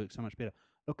 Unseen works so much better.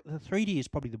 Look, the 3D is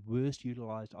probably the worst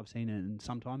utilised I've seen in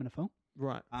some time in a film.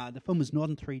 Right. The film is not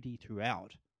in 3D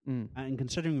throughout. And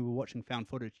considering we were watching found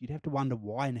footage, you'd have to wonder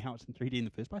why and how it's in 3D in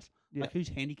the first place. Yeah. Like, whose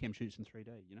handycam shoots in 3D,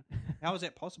 How is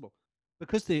that possible?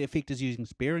 Because the effect is using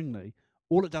sparingly,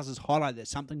 all it does is highlight that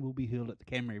something will be hurled at the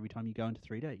camera every time you go into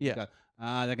 3D. You go,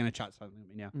 they're going to chuck something at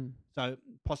me now. So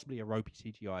possibly a ropey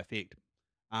CGI effect.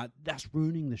 Thus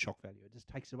ruining the shock value. It just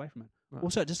takes it away from it. Right.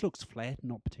 Also, it just looks flat,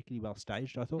 not particularly well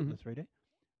staged, I thought, in the 3D.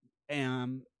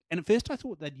 And at first I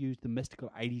thought they'd use the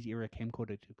mystical 80s era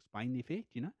camcorder to explain the effect,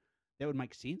 you know? That would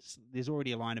make sense. There's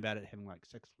already a line about it having like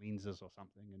 6 lenses or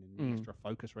something and an extra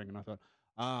focus ring. And I thought,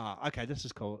 okay, this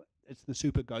is cool. It's the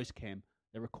Super Ghost Cam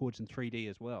that records in 3D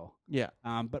as well. Yeah.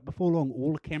 But before long,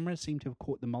 all the cameras seem to have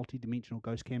caught the multi-dimensional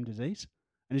ghost cam disease.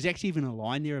 And there's actually even a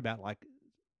line there about like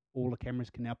all the cameras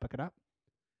can now pick it up.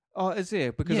 Oh, is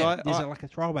there? Because there's like a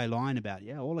throwaway line about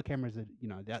all the cameras are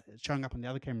it's showing up on the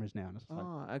other cameras now. And it's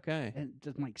like, okay. it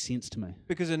just makes sense to me.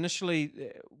 Because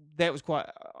initially that was quite.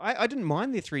 I didn't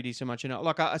mind the 3D so much,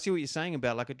 Like I see what you're saying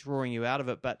about like it drawing you out of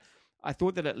it, but I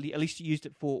thought that at least you used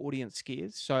it for audience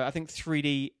scares. So I think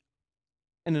 3D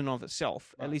in and of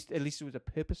itself, at least there was a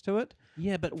purpose to it.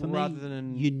 Yeah, but for rather me,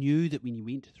 than you knew that when you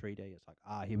went to 3D, it's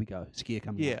like, here we go, scare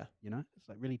coming. Yeah, up, it's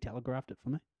like really telegraphed it for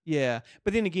me. Yeah,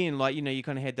 but then again, like you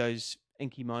kind of had those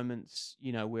inky moments,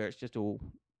 where it's just all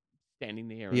standing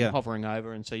there and hovering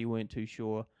over, and so you weren't too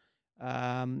sure.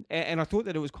 And I thought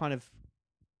that it was kind of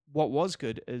what was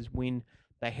good is when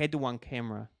they had the one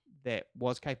camera that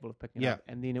was capable of picking up,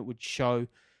 and then it would show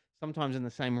sometimes in the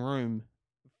same room.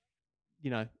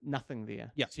 Nothing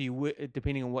there. Yeah. So you were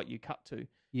depending on what you cut to.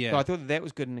 Yeah. So I thought that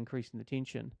was good in increasing the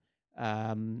tension,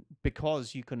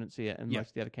 because you couldn't see it in most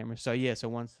of the other cameras. So so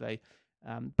once they,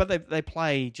 but they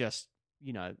play just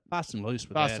fast and loose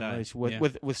with loose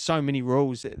with so many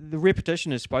rules. The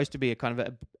repetition is supposed to be a kind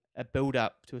of a build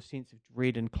up to a sense of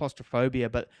dread and claustrophobia,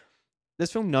 but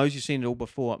this film knows you've seen it all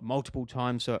before multiple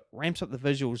times, so it ramps up the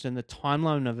visuals and the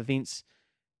timeline of events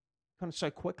kind of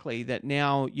so quickly that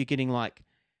now you're getting like.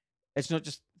 It's not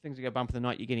just things that go bump in the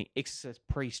night. You're getting exorcist,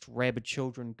 priest, rabid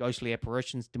children, ghostly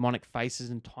apparitions, demonic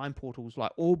faces, and time portals,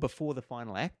 like all before the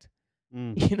final act.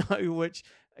 Which,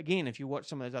 again, if you watch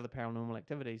some of those other Paranormal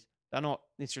Activities, they're not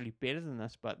necessarily better than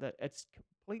this, but it's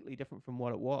completely different from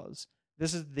what it was.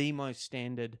 This is the most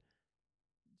standard,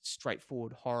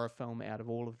 straightforward horror film out of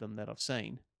all of them that I've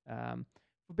seen.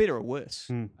 For better or worse,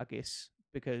 I guess,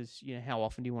 because, how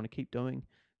often do you want to keep doing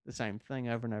the same thing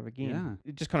over and over again? Yeah.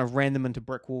 It just kind of ran them into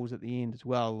brick walls at the end as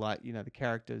well. Like, the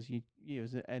characters, it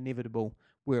was inevitable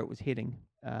where it was heading.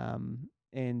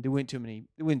 And there weren't too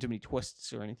many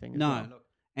twists or anything. Look,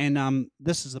 and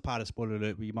this is the part of spoiler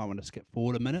alert where you might want to skip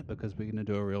forward a minute because we're going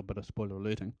to do a real bit of spoiler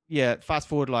alerting. Yeah, fast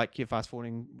forward like you're fast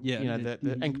forwarding.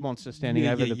 The ink monster standing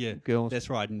over the girls. That's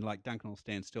right, and like Duncan will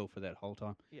stand still for that whole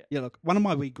time. Yeah. Look, one of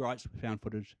my wee gripes with found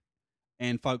footage,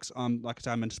 and folks, like I say,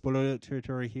 I'm in spoiler alert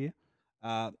territory here.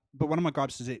 But one of my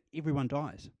gripes is that everyone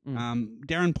dies.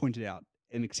 Darren pointed out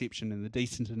an exception in the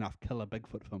decent enough killer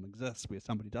Bigfoot film exists where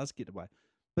somebody does get away.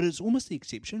 But it's almost the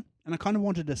exception. And I kind of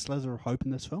wanted a slither of hope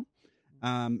in this film.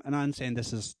 And I understand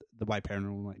this is the way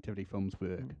Paranormal Activity films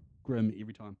work. Grim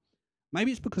every time.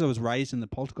 Maybe it's because I was raised in the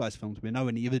Poltergeist films where no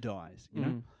one ever dies,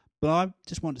 know? But I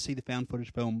just want to see the found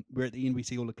footage film where at the end we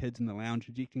see all the kids in the lounge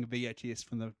ejecting a VHS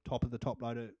from the top of the top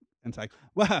loader and say,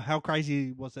 wow, how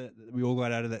crazy was it that we all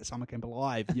got out of that summer camp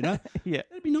alive, Yeah.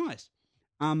 It'd be nice.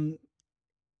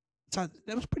 So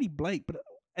that was pretty bleak,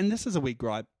 and this is a wee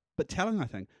gripe, but telling, I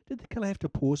think. Did the killer have to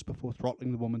pause before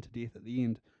throttling the woman to death at the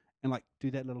end and, like, do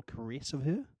that little caress of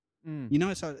her?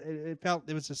 So it felt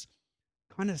there was this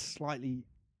kind of slightly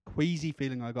queasy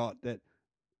feeling I got that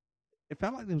it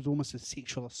felt like there was almost a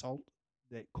sexual assault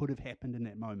that could have happened in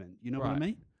that moment. You know what I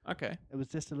mean? Okay. It was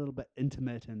just a little bit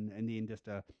intimate and then just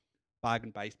a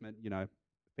bargain basement,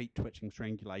 feet twitching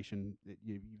strangulation that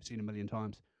you've seen a million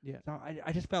times. Yeah. So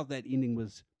I just felt that ending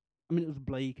was, it was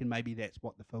bleak and maybe that's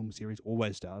what the film series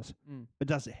always does. But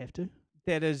does it have to?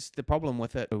 That is the problem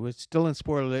with it. We're still in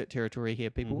spoiler alert territory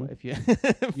here, people. If you're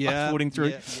fast-forwarding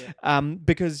through,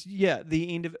 because the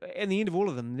end of all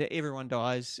of them, everyone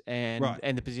dies and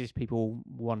the possessed people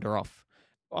wander off.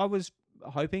 I was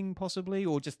hoping possibly,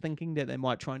 or just thinking that they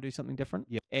might try and do something different.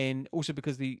 Yeah. And also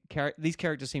because these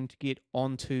characters seem to get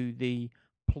onto the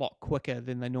plot quicker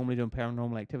than they normally do in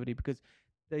Paranormal Activity, because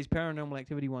these Paranormal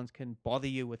Activity ones can bother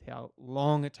you with how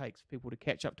long it takes for people to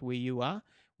catch up to where you are,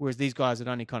 whereas these guys, it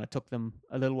only kind of took them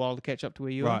a little while to catch up to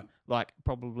where you are, like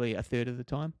probably a third of the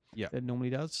time that it normally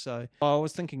does. So I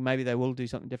was thinking maybe they will do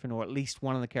something different, or at least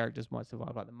one of the characters might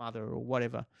survive, like the mother or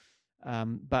whatever.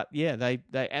 But yeah,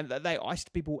 they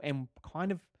iced people and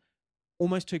kind of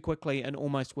almost too quickly and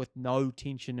almost with no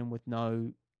tension and with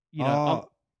no,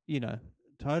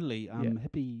 totally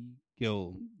hippie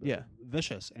girl,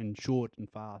 vicious and short and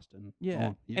fast and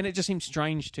and it just seems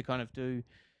strange to kind of do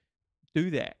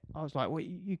that. I was like, well,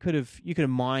 you could have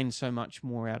mined so much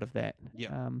more out of that.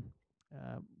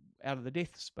 Out of the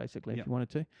deaths, basically, if you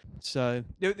wanted to. So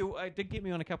it did get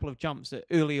me on a couple of jumps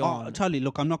early on. Totally.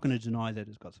 Look, I'm not going to deny that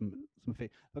it's got some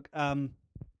effect. Look, I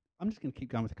I'm just going to keep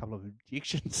going with a couple of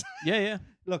objections. Yeah.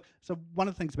 Look, so one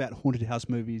of the things about haunted house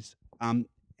movies, and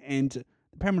the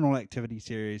Paranormal Activity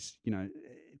series,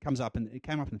 it comes up, and it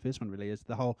came up in the first one really, is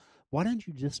the whole, why don't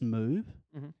you just move?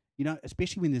 Mhm.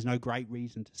 Especially when there's no great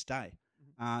reason to stay.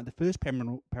 The first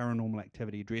Paranormal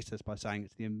Activity addressed this by saying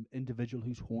it's the individual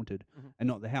who's haunted and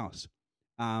not the house.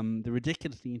 The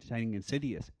ridiculously entertaining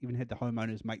Insidious even had the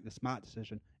homeowners make the smart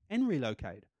decision and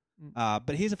relocate.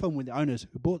 But here's a film with the owners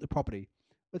who bought the property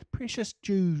with precious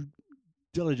due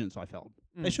diligence, I felt.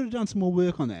 They should have done some more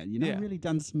work on that, really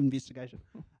done some investigation.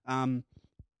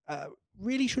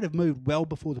 Really should have moved well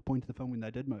before the point of the film when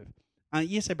they did move.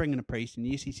 Yes, they bring in a priest, and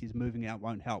yes, he says moving out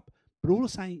won't help. But all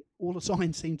the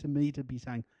signs seem to me to be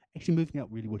saying, actually moving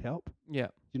out really would help. Yeah.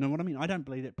 You know what I mean? I don't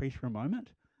believe that priest for a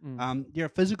moment. There are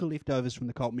physical leftovers from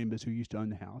the cult members who used to own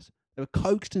the house. They were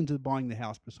coaxed into buying the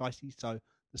house precisely so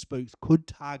the spooks could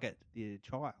target their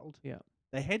child. Yeah.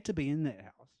 They had to be in that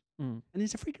house. And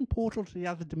there's a freaking portal to the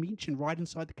other dimension right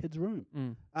inside the kid's room.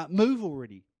 Move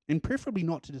already. And preferably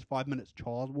not to just 5 minutes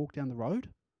child walk down the road.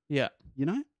 Yeah.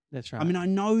 That's right. I mean, I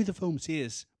know the film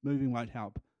says moving won't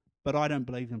help, but I don't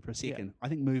believe them for a second. Yeah. I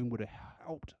think moving would have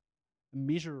helped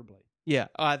immeasurably. Yeah,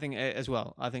 I think as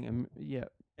well. I think, And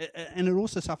it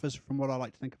also suffers from what I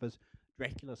like to think of as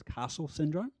Dracula's castle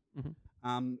syndrome.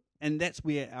 And that's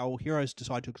where our heroes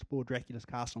decide to explore Dracula's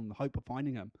castle in the hope of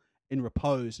finding him in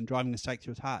repose and driving the stake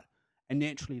through his heart. And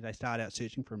naturally, they start out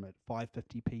searching for him at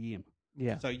 5:50 p.m.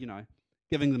 Yeah. So,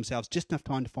 giving themselves just enough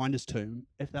time to find his tomb.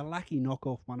 If they're lucky, knock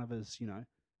off one of his,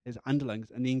 his underlings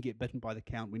and then get bitten by the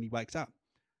Count when he wakes up.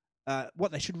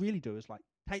 What they should really do is,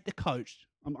 take the coach.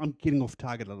 I'm getting off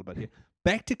target a little bit here.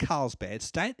 Back to Carlsbad,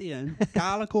 stay at the inn,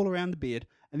 garlic all around the bed,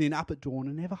 and then up at dawn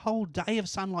and have a whole day of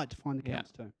sunlight to find the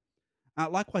Count's tomb.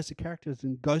 Likewise, the characters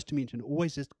in Ghost Dimension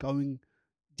always just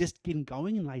getting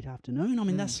going in late afternoon. I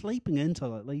mean, they're sleeping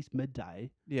until at least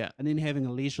midday. Yeah. And then having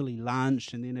a leisurely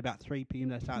lunch, and then about 3 p.m.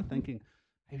 they start thinking,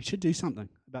 hey, we should do something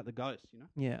about the ghosts,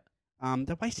 Yeah.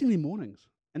 They're wasting their mornings,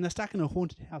 and they're stuck in a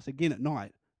haunted house again at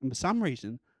night. And for some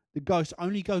reason, the ghosts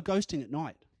only go ghosting at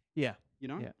night. Yeah.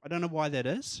 Yeah. I don't know why that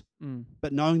is,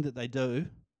 but knowing that they do,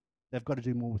 they've got to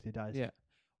do more with their days. Yeah.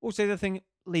 Also, the thing,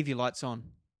 leave your lights on.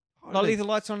 Totally. Leave the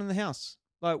lights on in the house.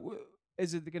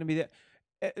 Is it going to be that?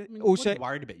 Also, what are you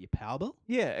worried about your power bill?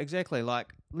 Yeah, exactly.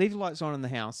 Leave the lights on in the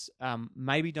house.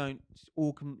 Maybe don't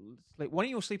all sleep. Why don't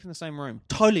you all sleep in the same room?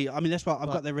 Totally. I mean, that's why I've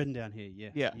got that written down here.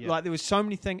 Yeah. Yeah. There was so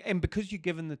many things, and because you're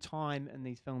given the time in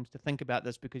these films to think about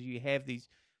this, because you have these,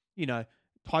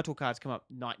 title cards come up,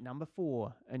 night number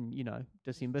 4, and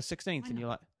December 16th, and you're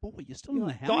like, boy, you're still in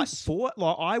the house. Night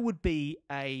 4. I would be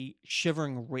a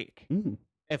shivering wreck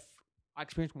if I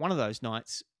experienced one of those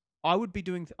nights. I would be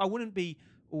doing. I wouldn't be.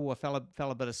 Oh, I fell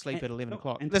a bit asleep at 11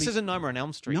 o'clock. This isn't Nightmare on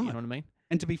Elm Street. No. You know what I mean?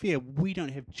 And to be fair, we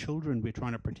don't have children we're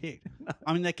trying to protect.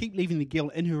 I mean, they keep leaving the girl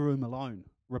in her room alone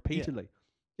repeatedly,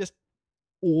 just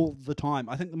all the time.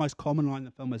 I think the most common line in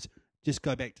the film is, "Just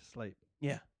go back to sleep."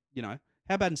 Yeah.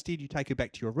 How about instead you take her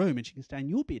back to your room and she can stay in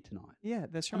your bed tonight? Yeah,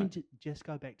 that's right. I mean, just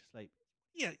go back to sleep.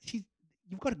 Yeah,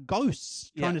 you've got a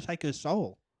ghost trying to take her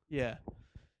soul. Yeah.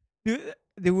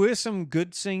 There were some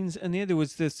good scenes in there. There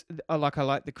was this, I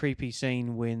like the creepy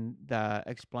scene when they're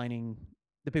explaining,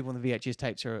 the people in the VHS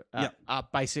tapes are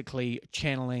basically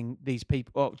channeling these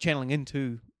people, or channeling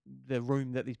into the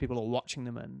room that these people are watching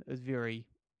them in. It was very,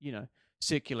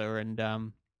 circular and,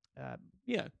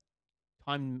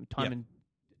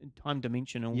 time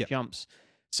dimensional jumps.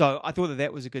 So I thought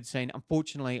that was a good scene.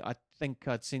 Unfortunately, I think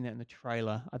I'd seen that in the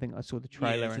trailer. I think I saw the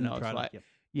trailer and I was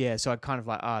like, so I kind of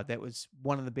that was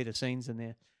one of the better scenes in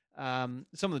there. Some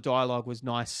of the dialogue was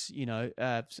nice,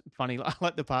 funny. I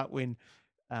like the part when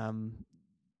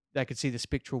they could see the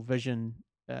spectral vision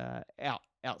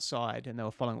outside, and they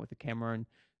were following it with the camera, and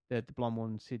the blonde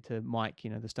one said to Mike,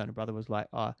 the Stoner brother was like,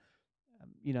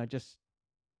 just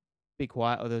be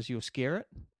quiet, or you'll scare it.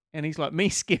 And he's like, me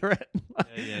scare it.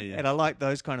 Yeah. And I like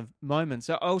those kind of moments.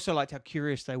 So I also liked how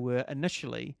curious they were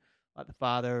initially, like the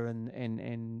father and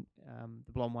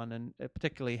the blonde one, and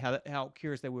particularly how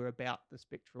curious they were about the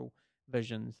spectral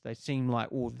visions. They seemed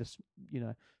like all this,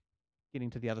 getting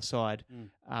to the other side.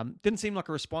 Didn't seem like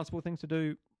a responsible thing to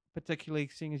do, particularly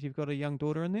seeing as you've got a young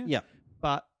daughter in there. Yeah.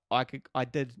 But I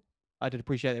did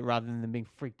appreciate it, rather than them being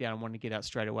freaked out and wanting to get out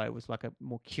straight away. It was like a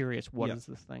more curious, what is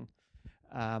this thing?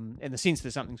 In the sense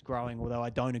that something's growing, although I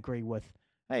don't agree with,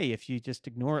 hey, if you just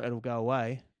ignore it, it'll go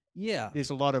away. Yeah. There's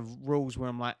a lot of rules where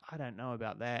I'm like, I don't know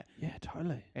about that. Yeah,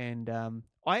 totally. And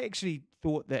I actually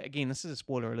thought that, again, this is a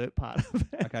spoiler alert part of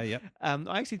it. Okay, yep.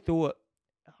 I actually thought,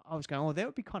 I was going, that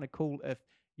would be kind of cool if,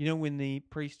 when the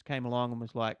priest came along and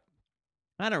was like,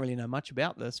 I don't really know much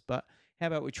about this, but how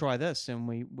about we try this and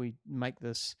we make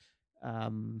this,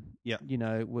 we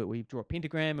draw a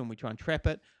pentagram and we try and trap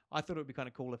it. I thought it would be kind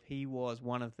of cool if he was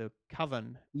one of the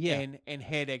coven, and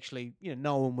had actually,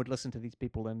 no one would listen to these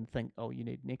people and think, oh, you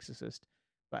need an exorcist,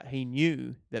 but he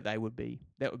knew that that would be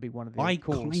one of the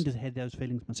calls. I kind of had those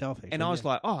feelings myself, actually, and I was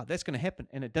like, oh, that's going to happen,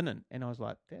 and it didn't, and I was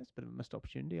like, that's a bit of a missed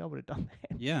opportunity. I would have done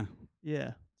that.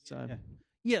 Yeah. So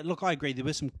look, I agree. There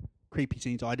were some creepy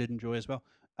scenes I did enjoy as well.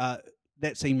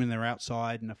 That scene when they're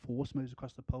outside and a force moves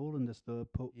across the pool and just the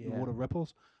water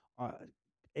ripples.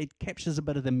 It captures a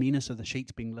bit of the menace of the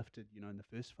sheets being lifted, in the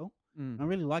first film. I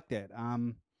really like that.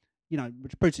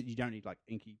 Which proves that you don't need like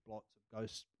inky blots of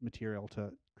ghost material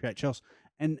to create chills.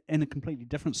 And in a completely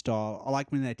different style, I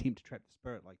like when they attempt to trap the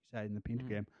spirit, like you say in the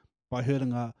pentagram, by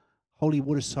hurling a holy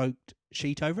water-soaked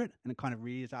sheet over it, and it kind of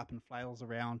rears up and flails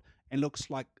around and looks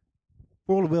like,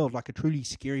 for all the world, like a truly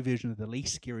scary version of the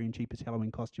least scary and cheapest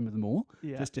Halloween costume of them all.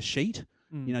 Yeah. Just a sheet,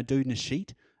 dude in a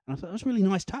sheet. And I thought it was a really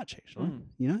nice touch, actually.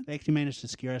 They actually managed to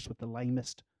scare us with the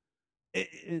lamest,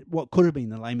 what could have been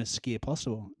the lamest scare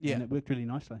possible. Yeah. And it worked really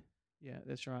nicely. Yeah,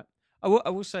 that's right. I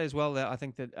will say as well that I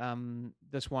think that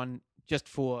this one, just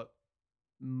for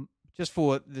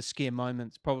the scare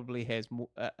moments, probably has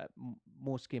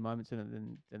more scare moments in it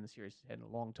than the series has had in a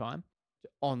long time.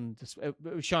 It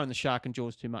was showing the shark and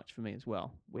Jaws too much for me as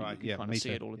well. Where you could kind of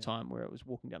see it all the time, where it was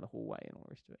walking down the hallway and all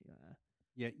the rest of it.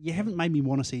 Yeah, you haven't made me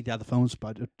want to see the other films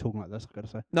by talking like this, I've got to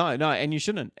say. No, and you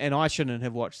shouldn't, and I shouldn't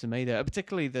have watched them either.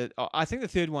 Particularly I think the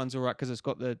third one's all right because it's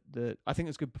got the I think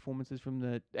it's good performances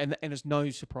from and it's no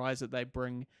surprise that they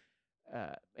bring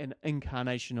an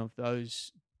incarnation of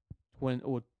those twin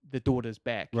or the daughters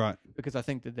back, right? Because I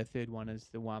think that the third one is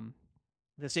the one.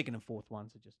 The second and fourth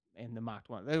ones are just, and the marked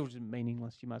one, they're just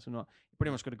meaningless. You might as well not. You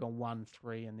pretty much got to go 1,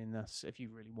 3, and then this if you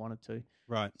really wanted to.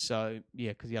 Right. So yeah,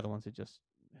 because the other ones are just.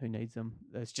 Who needs them?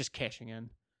 It's just cashing in.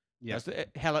 Yeah.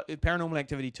 Paranormal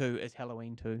Activity 2 is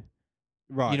Halloween 2.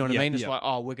 Right. You know what I mean? It's like,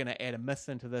 we're going to add a myth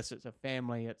into this. It's a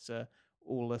family. It's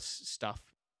all this stuff.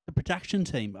 The production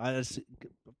team, I just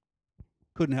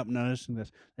couldn't help noticing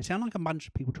this. They sound like a bunch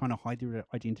of people trying to hide their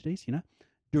identities,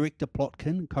 Director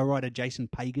Plotkin, co-writer Jason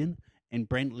Pagan, and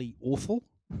Brantley Awful.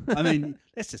 I mean,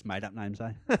 that's just made-up names,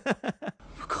 eh?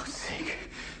 For God's sake.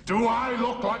 Do I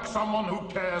look like someone who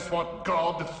cares what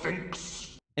God thinks?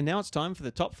 And now it's time for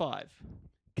the top 5.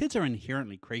 Kids are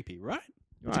inherently creepy, right?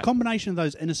 It's a combination of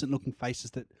those innocent-looking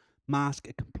faces that mask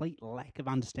a complete lack of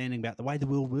understanding about the way the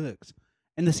world works,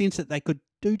 in the sense that they could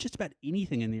do just about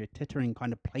anything in their tittering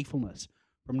kind of playfulness,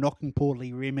 from knocking poor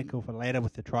Lee Remick off a ladder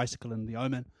with the tricycle in The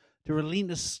Omen, to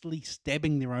relentlessly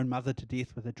stabbing their own mother to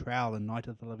death with a trowel in Night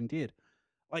of the Living Dead.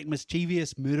 Like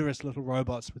mischievous, murderous little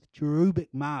robots with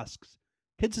cherubic masks,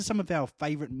 kids are some of our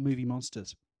favourite movie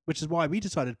monsters, which is why we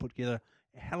decided to put together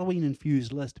a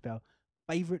Halloween-infused list of our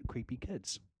favourite creepy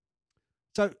kids.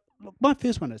 So, look, my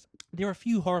first one is, there are a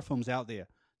few horror films out there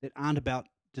that aren't about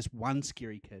just one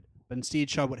scary kid, but instead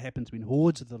show what happens when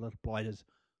hordes of the little blighters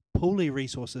pool their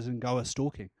resources and go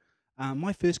a-stalking.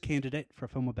 My first candidate for a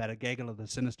film about a gaggle of the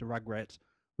sinister rugrats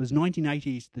was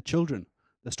 1980's The Children,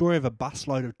 the story of a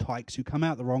busload of tykes who come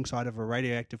out the wrong side of a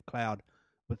radioactive cloud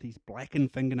with these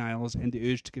blackened fingernails and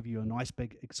the urge to give you a nice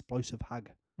big explosive hug.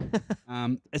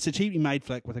 It's a cheaply made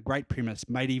flick with a great premise,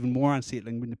 made even more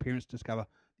unsettling when the parents discover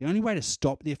the only way to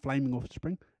stop their flaming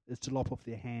offspring is to lop off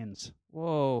their hands.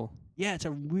 Whoa. Yeah, it's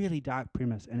a really dark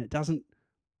premise, and it doesn't,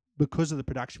 because of the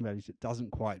production values, it doesn't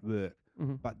quite work.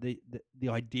 Mm-hmm. But the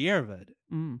idea of it,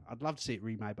 I'd love to see it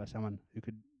remade by someone who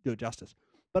could do it justice.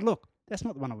 But look, that's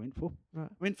not the one I went for. Right.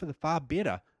 I went for the far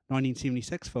better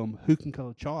 1976 film Who Can Kill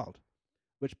a Child,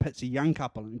 which pits a young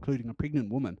couple, including a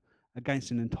pregnant woman,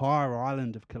 against an entire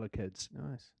island of killer kids.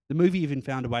 Nice. The movie even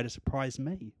found a way to surprise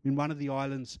me when one of the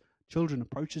island's children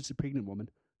approaches the pregnant woman,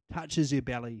 touches her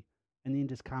belly, and then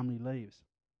just calmly leaves.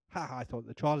 I thought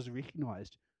the child is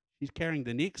recognised. She's carrying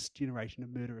the next generation of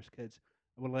murderous kids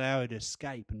and will allow her to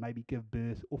escape and maybe give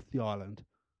birth off the island,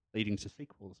 leading to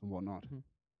sequels and whatnot. Mm-hmm.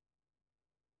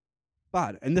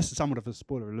 But, and this is somewhat of a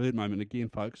spoiler alert moment again,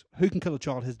 folks, Who Can Kill a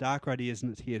Child has dark ideas in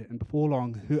its head, and before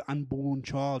long, her unborn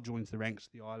child joins the ranks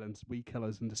of the island's wee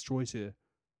killers and destroys her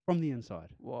from the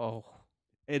inside. Whoa.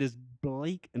 It is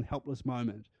bleak and helpless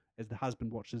moment as the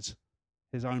husband watches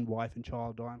his own wife and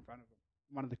child die in front of him.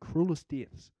 One of the cruelest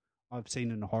deaths I've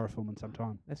seen in a horror film in some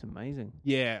time. That's amazing.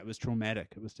 Yeah, it was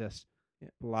traumatic. It was just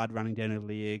blood running down her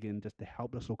leg and just the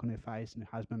helpless look on her face and her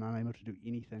husband unable to do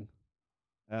anything.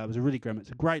 It was a really grim. It's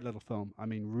a great little film. I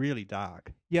mean, really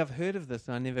dark. Yeah, I've heard of this.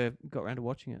 I never got around to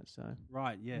watching it. So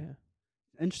right, yeah.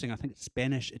 Interesting. I think it's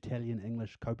Spanish, Italian,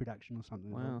 English co-production or something.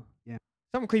 Wow. Yeah.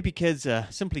 Some creepy kids are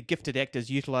simply gifted actors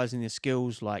utilising their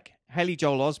skills, like Haley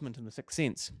Joel Osment in The Sixth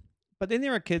Sense. But then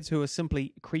there are kids who are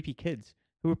simply creepy kids,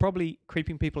 who are probably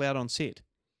creeping people out on set.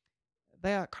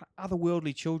 They are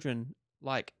otherworldly children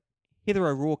like Heather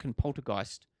O'Rourke in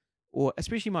Poltergeist, or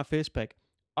especially my first pick,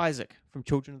 Isaac from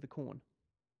Children of the Corn.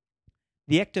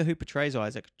 The actor who portrays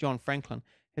Isaac, John Franklin,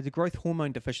 has a growth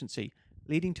hormone deficiency,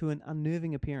 leading to an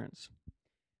unnerving appearance.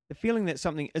 The feeling that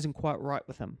something isn't quite right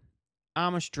with him.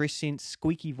 Amish dress sense,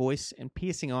 squeaky voice, and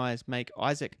piercing eyes make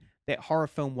Isaac that horror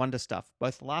film wonder stuff,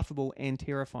 both laughable and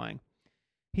terrifying.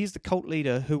 He's the cult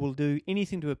leader who will do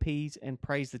anything to appease and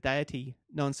praise the deity,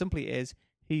 known simply as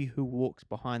he who walks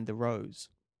behind the rose.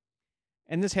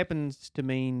 And this happens to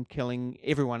mean killing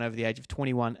everyone over the age of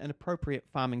 21 in appropriate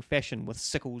farming fashion with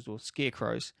sickles or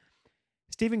scarecrows.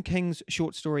 Stephen King's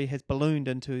short story has ballooned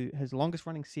into his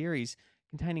longest-running series,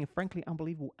 containing a frankly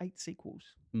unbelievable 8 sequels.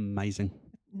 Amazing.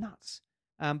 Nuts.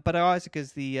 But Isaac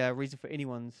is the reason for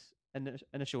anyone's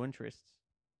initial interests.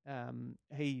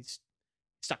 He's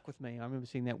stuck with me. I remember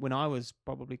seeing that when I was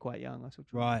probably quite young. I saw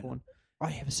Right. Porn.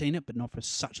 I have seen it, but not for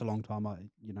such a long time.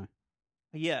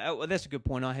 Yeah, well, that's a good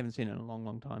point. I haven't seen it in a long,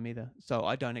 long time either. So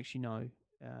I don't actually know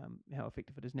how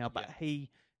effective it is now. But he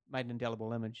made an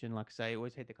indelible image, and like I say, he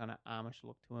always had the kind of Amish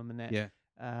look to him, and that. Yeah.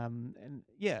 And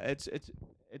yeah, it's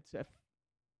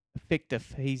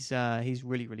effective. He's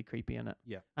really, really creepy in it.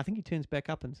 Yeah. I think he turns back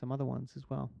up in some other ones as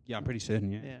well. Yeah, I'm pretty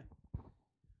certain, Yeah.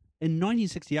 In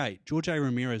 1968, George A.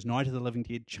 Romero's Night of the Living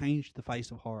Dead changed the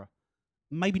face of horror.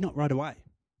 Maybe not right away,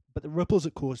 but the ripples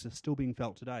it caused are still being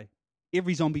felt today.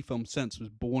 Every zombie film since was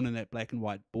born in that black and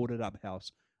white boarded-up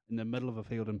house in the middle of a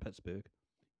field in Pittsburgh.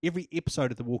 Every episode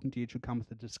of The Walking Dead should come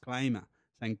with a disclaimer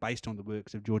saying based on the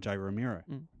works of George A. Romero.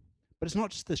 But it's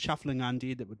not just the shuffling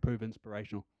undead that would prove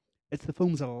inspirational. It's the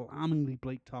film's alarmingly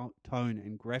bleak tone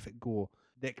and graphic gore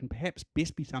that can perhaps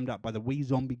best be summed up by the wee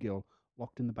zombie girl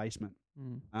locked in the basement.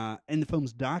 In the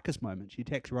film's darkest moment, she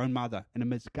attacks her own mother and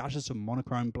amidst gushes of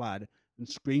monochrome blood and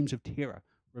screams of terror,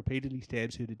 repeatedly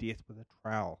stabs her to death with a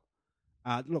trowel.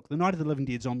 Look, the Night of the Living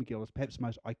Dead zombie girl is perhaps the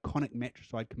most iconic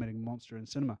matricide-committing monster in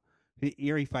cinema. Her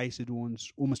airy face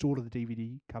adorns almost all of the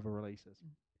DVD cover releases.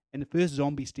 And the first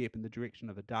zombie step in the direction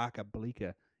of a darker,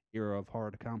 bleaker era of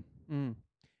horror to come.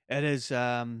 It is.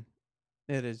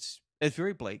 It's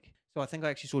very bleak. So I think I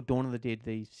actually saw Dawn of the Dead,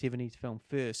 the 70s film,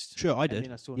 first. Sure, I did. And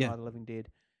then I saw Night of the Living Dead.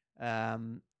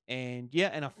 And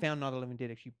I found Night of the Living Dead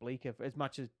actually bleaker. As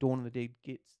much as Dawn of the Dead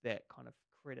gets that kind of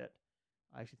credit,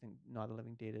 I actually think Night of the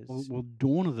Living Dead is... Well,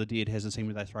 Dawn of the Dead has a scene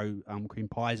where they throw cream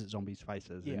pies at zombies'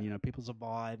 faces, and people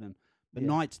survive. But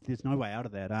Night, there's no way out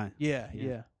of that, eh?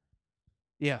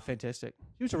 Yeah, fantastic.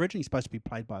 He was originally supposed to be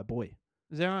played by a boy.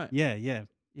 Is that right? Yeah.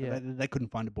 They couldn't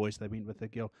find a boy, so they went with a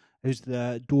girl who's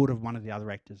the daughter of one of the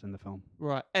other actors in the film.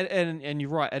 Right, and you're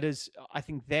right. It is. I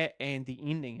think that and the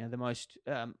ending are the most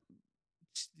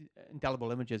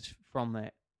indelible images from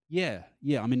that. Yeah.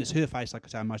 I mean, it's her face, like I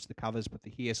say, on most of the covers, but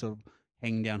the hair sort of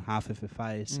hanging down half of her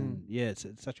face, and it's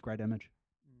such a great image.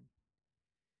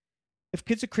 If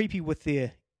kids are creepy with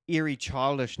their eerie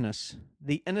childishness,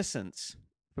 The Innocents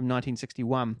from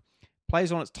 1961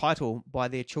 plays on its title by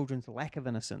their children's lack of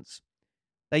innocence.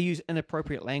 They use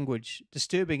inappropriate language,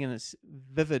 disturbing in its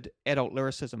vivid adult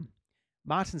lyricism.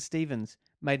 Martin Stevens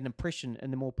made an impression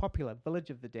in the more popular Village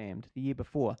of the Damned the year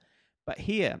before, but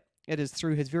here it is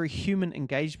through his very human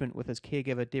engagement with his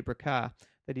caregiver Deborah Carr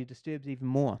that he disturbs even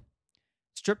more.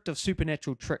 Stripped of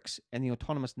supernatural tricks and the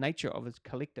autonomous nature of his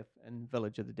collective in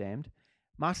Village of the Damned,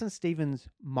 Martin Stevens'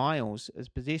 Miles is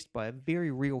possessed by a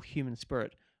very real human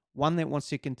spirit, one that wants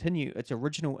to continue its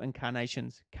original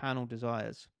incarnation's carnal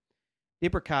desires.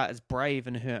 Deborah Carr is brave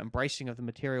in her embracing of the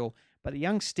material, but the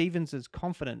young Stevens'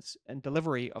 confidence and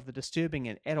delivery of the disturbing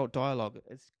and adult dialogue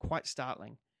is quite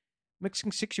startling.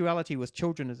 Mixing sexuality with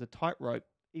children is a tightrope,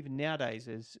 even nowadays,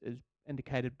 as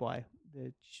indicated by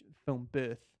the film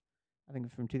Birth, I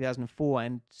think from 2004.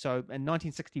 And so in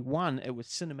 1961, it was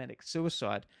Cinematic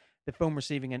Suicide, the film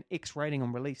receiving an X rating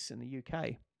on release in the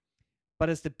UK. But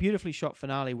it's the beautifully shot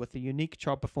finale with the unique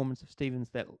child performance of Stevens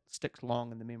that sticks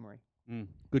long in the memory.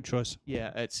 Good choice.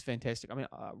 Yeah, it's fantastic. I mean,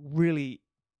 I really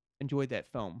enjoyed that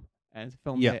film. And it's a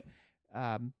film that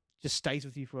just stays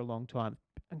with you for a long time.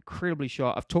 Incredibly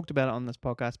shot. I've talked about it on this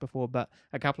podcast before, but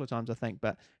a couple of times, I think.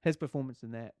 But his performance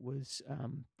in that was,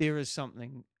 there is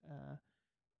something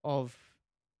of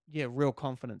real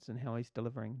confidence in how he's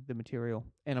delivering the material.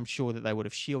 And I'm sure that they would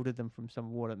have shielded them from some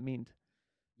of what it meant.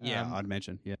 Yeah, I'd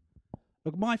imagine, yeah.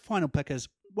 Look, my final pick is,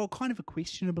 kind of a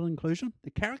questionable inclusion.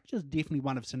 The character is definitely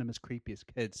one of cinema's creepiest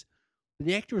kids, but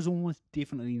the actor is almost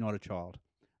definitely not a child.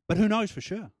 But who knows for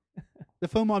sure? The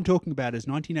film I'm talking about is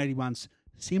 1981's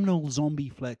seminal zombie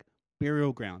flick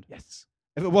Burial Ground. Yes.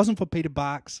 If it wasn't for Peter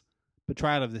Bark's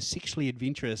portrayal of the sexually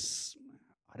adventurous,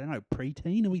 I don't know,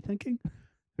 preteen, are we thinking?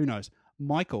 Who knows?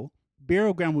 Michael,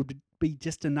 Burial Ground would be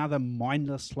just another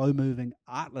mindless, slow-moving,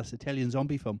 artless Italian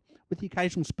zombie film with the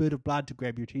occasional spurt of blood to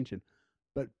grab your attention.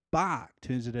 But Bark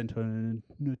turns it into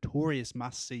a notorious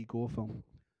must-see gore film.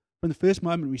 From the first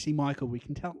moment we see Michael, we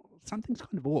can tell something's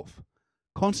kind of off.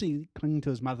 Constantly clinging to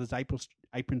his mother's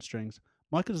apron strings,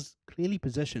 Michael is clearly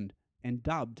positioned and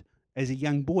dubbed as a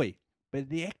young boy, but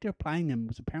the actor playing him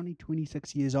was apparently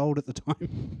 26 years old at the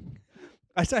time.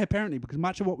 I say apparently because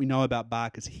much of what we know about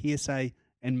Bark is hearsay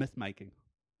and myth-making.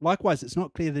 Likewise, it's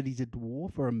not clear that he's a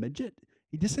dwarf or a midget.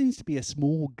 He just seems to be a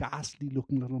small,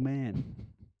 ghastly-looking little man.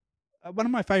 One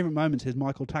of my favourite moments is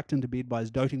Michael tucked into bed by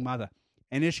his doting mother,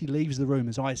 and as she leaves the room,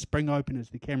 his eyes spring open as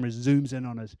the camera zooms in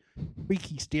on his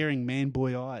freaky, staring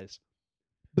man-boy eyes.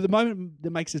 But the moment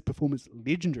that makes his performance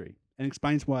legendary and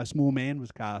explains why a small man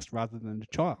was cast rather than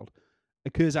a child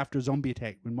occurs after a zombie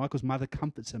attack when Michael's mother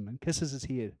comforts him and kisses his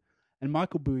head, and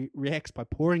Michael reacts by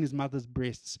pouring his mother's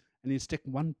breasts and then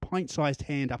sticking one pint-sized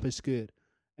hand up her skirt.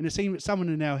 In a scene with someone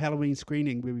in our Halloween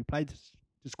screening where we played this,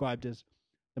 described as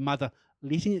the mother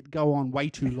letting it go on way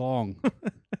too long,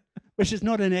 which is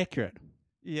not inaccurate.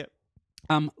 Yep.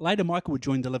 Later, Michael would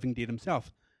join the living dead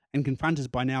himself and confront his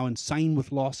by now insane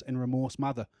with loss and remorse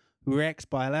mother, who reacts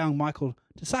by allowing Michael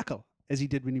to suckle, as he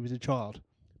did when he was a child,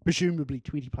 presumably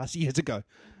 20 plus years ago,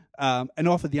 an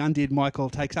offer the undead Michael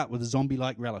takes up with a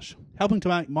zombie-like relish, helping to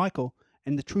make Michael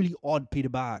and the truly odd Peter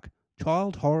Bark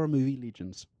child horror movie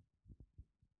legends.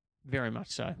 Very much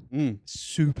so. Mm.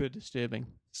 Super disturbing.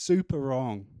 Super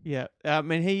wrong. Yeah. I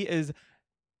mean, he is...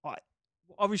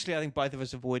 Obviously, I think both of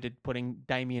us avoided putting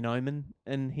Damien Omen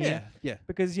in here. Yeah.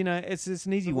 Because, you know, it's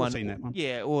an easy We've all one. seen that one.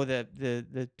 Yeah, or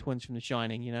the twins from The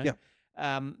Shining, you know.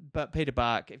 Yeah. But Peter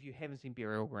Bark, if you haven't seen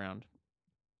Burial Ground,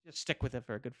 just stick with it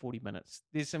for a good 40 minutes.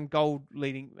 There's some gold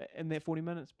leading in that 40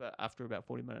 minutes, but after about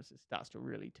 40 minutes, it starts to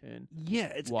really turn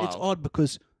Yeah, it's wild. odd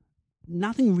because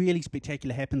nothing really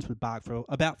spectacular happens with Bark for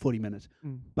about 40 minutes,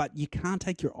 but you can't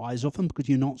take your eyes off him because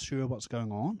you're not sure what's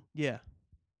going on. Yeah.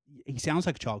 He sounds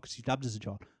like a child because he's dubbed as a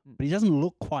child, but he doesn't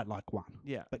look quite like one.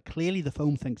 Yeah. But clearly the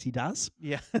film thinks he does.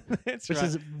 Yeah, that's which right.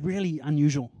 is really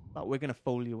unusual. But we're going to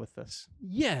fool you with this.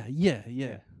 Yeah.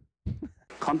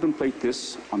 Contemplate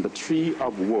this on the tree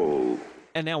of woe.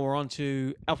 And now we're on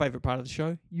to our favourite part of the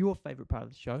show, your favourite part of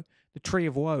the show, the Tree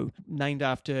of Woe, named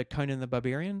after Conan the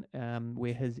Barbarian,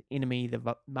 where his enemy,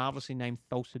 the marvellously named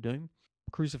Thulsa Doom,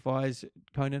 crucifies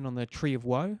Conan on the Tree of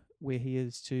Woe, where he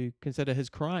is to consider his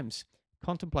crimes,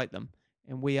 contemplate them,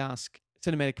 and we ask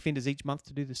cinematic offenders each month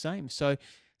to do the same. So,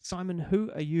 Simon,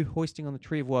 who are you hoisting on the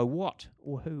Tree of Woe? What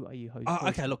or who are you hoisting?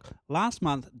 Okay, look, last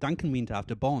month Duncan went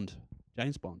after Bond,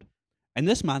 James Bond. And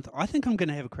this month, I think I'm going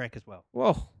to have a crack as well.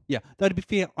 Whoa. Yeah, though to be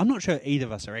fair, I'm not sure either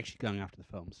of us are actually going after the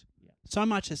films. Yeah. So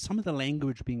much as some of the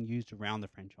language being used around the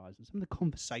franchise and some of the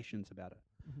conversations about it.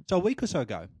 Mm-hmm. So a week or so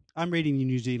ago, I'm reading the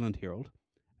New Zealand Herald,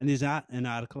 and there's an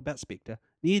article about Spectre.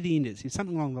 Near the end, it says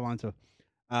something along the lines of,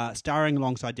 starring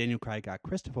alongside Daniel Craig are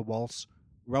Christopher Waltz,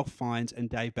 Ralph Fiennes, and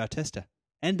Dave Bautista.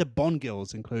 And the Bond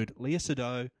girls include Lea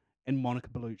Seydoux and Monica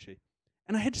Bellucci.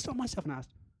 And I had to stop myself and ask,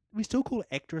 do we still call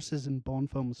actresses in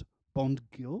Bond films Bond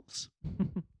girls?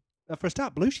 For a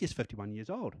start, Belushi is 51 years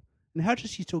old. And how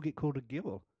does she still get called a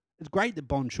girl? It's great that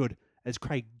Bond should, as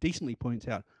Craig decently points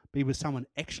out, be with someone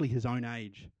actually his own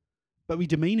age. But we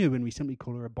demean her when we simply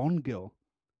call her a Bond girl.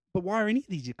 But why are any of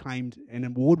these acclaimed and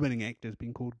award-winning actors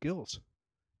being called girls?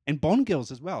 And Bond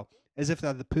girls as well, as if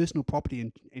they're the personal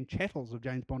property and chattels of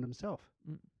James Bond himself.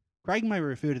 Craig may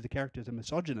refer to the character as a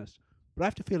misogynist, but I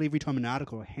have to feel every time an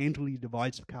article handily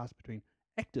divides the cast between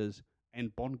actors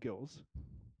and Bond girls,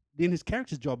 then his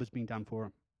character's job has been done for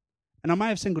him. And I may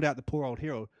have singled out the poor old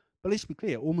Herald, but let's be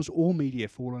clear, almost all media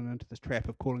have fallen into this trap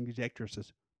of calling these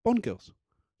actresses Bond girls.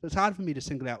 So it's hard for me to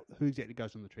single out who exactly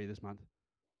goes on the tree this month.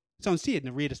 So instead, in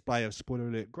a rare display of spoiler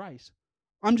alert grace,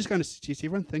 I'm just going to suggest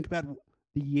everyone think about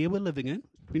the year we're living in,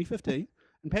 2015,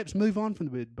 and perhaps move on from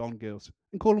the word Bond girls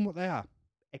and call them what they are,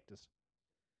 actors.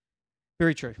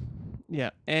 Very true.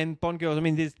 Yeah, and Bond girls. I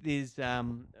mean, there's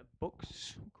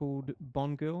books called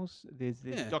Bond Girls. There's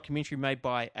a documentary made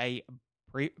by a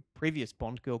previous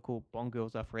Bond girl called Bond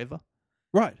Girls Are Forever.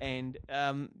 Right. And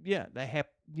they have,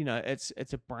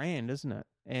 it's a brand, isn't it?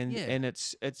 And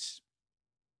it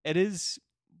is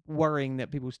worrying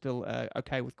that people still are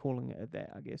okay with calling it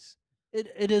that, I guess.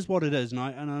 It is what it is,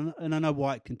 and I know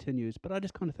why it continues, but I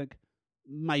just kind of think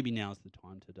maybe now's the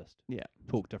time to just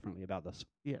talk differently about this.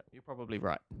 Yeah, you're probably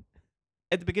right.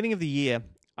 At the beginning of the year,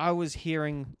 I was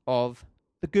hearing of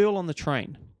The Girl on the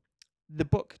Train. the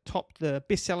book topped the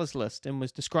bestsellers list and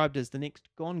was described as the next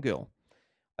Gone Girl.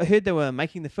 I heard they were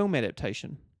making the film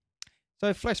adaptation. So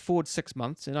I flashed forward 6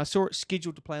 months and I saw it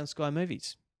scheduled to play on Sky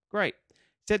Movies. Great.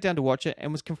 Sat down to watch it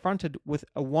and was confronted with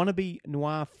a wannabe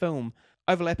noir film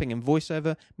overlapping in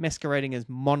voiceover, masquerading as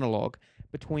monologue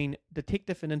between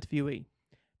detective and interviewee.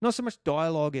 Not so much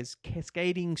dialogue as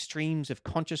cascading streams of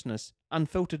consciousness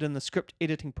unfiltered in the script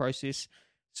editing process,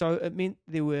 so it meant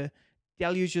there were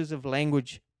deluges of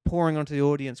language pouring onto the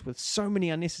audience with so many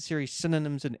unnecessary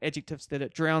synonyms and adjectives that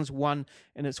it drowns one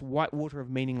in its white water of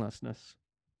meaninglessness.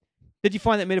 Did you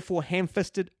find that metaphor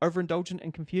ham-fisted, overindulgent,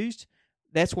 and confused?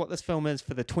 That's what this film is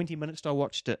for the 20 minutes I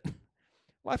watched it.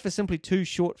 Life is simply too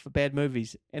short for bad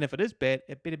movies, and if it is bad,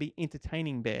 it better be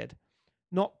entertaining bad,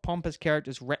 not pompous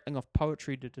characters rattling off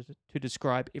poetry to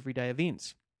describe everyday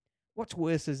events. What's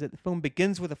worse is that the film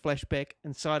begins with a flashback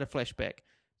inside a flashback,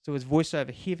 so is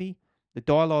voiceover heavy, the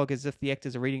dialogue as if the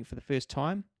actors are reading it for the first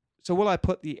time. So will I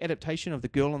put the adaptation of The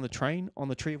Girl on the Train on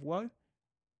the Tree of Woe?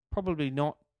 Probably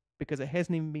not, because it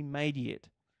hasn't even been made yet.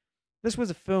 This was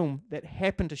a film that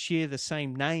happened to share the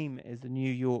same name as the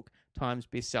New York Times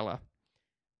bestseller.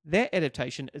 That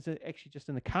adaptation is actually just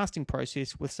in the casting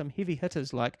process with some heavy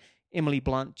hitters like Emily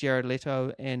Blunt, Jared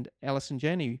Leto, and Alison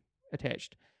Janney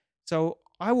attached. So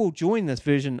I will join this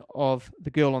version of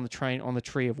The Girl on the Train on the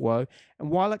Tree of Woe,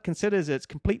 and while it considers its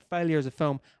complete failure as a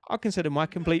film, I'll consider my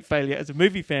complete failure as a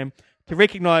movie fan to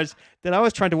recognise that I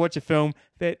was trying to watch a film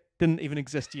that didn't even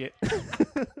exist yet.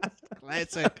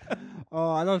 Classic.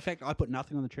 Oh, I know. In fact, I put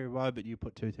nothing on the Tree of Woe, but you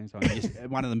put two things on it.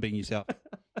 One of them being yourself.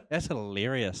 That's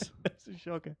hilarious. That's a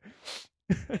shocker.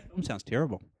 Film sounds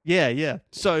terrible. Yeah.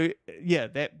 So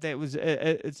that was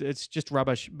it's just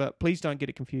rubbish. But please don't get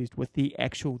it confused with the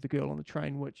actual The Girl on the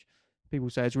Train, which people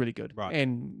say is really good, right?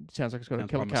 And sounds like it's got a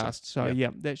killer promising. cast. So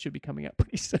Yep. that should be coming up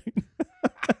pretty soon.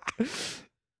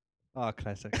 Oh,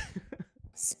 classic.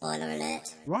 Spoiler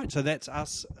alert. Right, so that's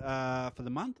us for the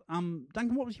month.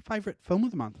 Duncan, what was your favourite film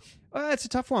of the month? It's a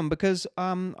tough one because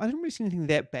I didn't really see anything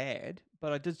that bad,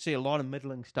 but I did see a lot of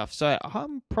middling stuff. So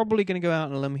I'm probably going to go out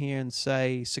on a limb here and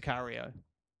say Sicario.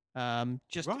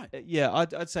 Right. Yeah,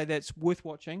 I'd say that's worth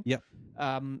watching. Yep.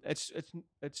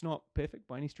 It's not perfect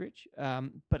by any stretch,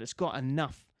 but it's got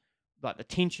enough. Like the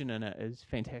tension in it is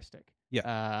fantastic.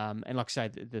 Yeah. And like I say,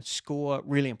 the score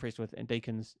really impressed with, and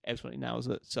Deakins absolutely nails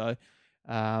it. So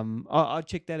I'd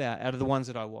check that out of the ones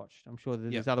that I watched. I'm sure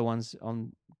that there's other ones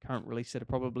on current release that are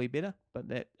probably better, but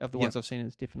that of the ones I've seen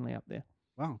is definitely up there.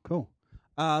 Wow, cool.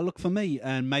 Look, for me,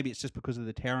 and maybe it's just because of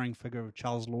the towering figure of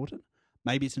Charles Lawton.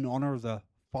 Maybe it's in honour of the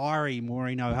fiery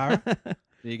Maureen O'Hara.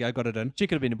 There you go, got it in. She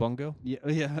could have been a Bond girl.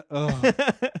 Yeah. Oh.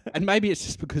 And maybe it's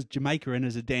just because Jamaica Inn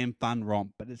is a damn fun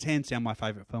romp, but it's hands down my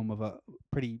favourite film of a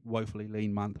pretty woefully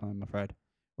lean month, I'm afraid.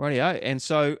 Rightio. And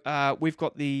so we've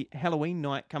got the Halloween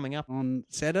night coming up on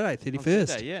Saturday, 31st.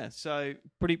 Saturday, yeah. So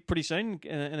pretty soon,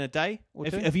 in a day or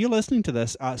two. If you're listening to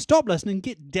this, stop listening,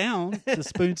 get down to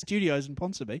Spoon Studios in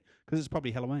Ponsonby, because it's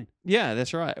probably Halloween. Yeah,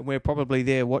 that's right. We're probably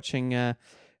there watching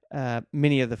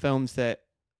many of the films that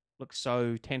look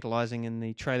so tantalising in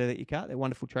the trailer that you cut, that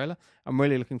wonderful trailer. I'm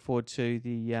really looking forward to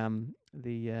the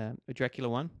Dracula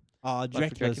one.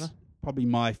 Dracula's probably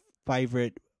my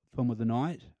favourite film of the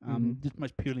night. Just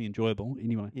most purely enjoyable,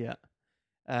 anyway. Yeah.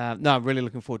 No, I'm really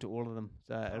looking forward to all of them.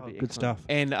 So it'll be good excellent. stuff.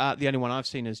 And the only one I've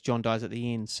seen is John Dies at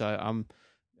the End. So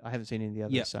I haven't seen any of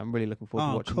the others. So I'm really looking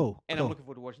forward to watching. Cool. And I'm looking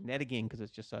forward to watching that again because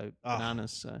it's just so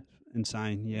bananas. So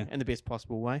insane, yeah. In the best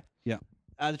possible way. Yeah.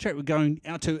 The track we're going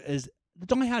out to is the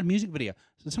Die Hard music video.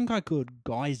 So some guy called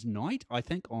Guy's Night, I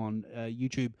think, on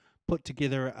YouTube put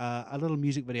together a little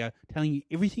music video telling you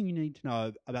everything you need to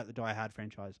know about the Die Hard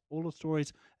franchise. All the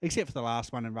stories, except for the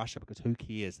last one in Russia, because who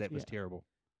cares? That was terrible.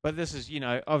 But this is,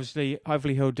 obviously,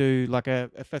 hopefully he'll do like a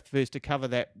fifth verse to cover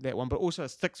that one, but also a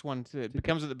sixth one. It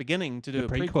comes at the beginning to do a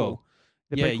prequel.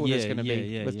 The prequel that's going to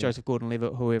be with Joseph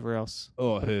Gordon-Levitt, whoever else.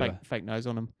 Or whoever. Fake nose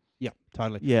on him. Yeah,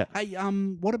 totally. Yeah. Hey,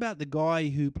 what about the guy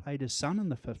who played his son in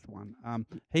the fifth one?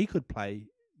 He could play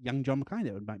young John McClane.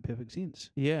 That would make perfect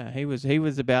sense. Yeah, he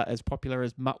was about as popular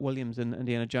as Mutt Williams in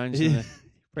Indiana Jones in the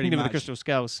Kingdom of the Crystal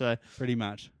Skulls. So pretty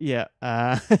much. Yeah.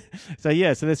 So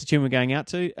that's the tune we're going out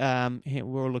to.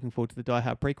 We're all looking forward to the Die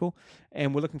Hard prequel,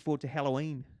 and we're looking forward to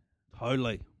Halloween.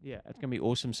 Totally. Yeah, it's going to be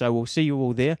awesome. So we'll see you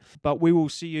all there, but we will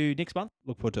see you next month.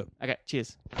 Look forward to it. Okay,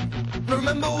 cheers.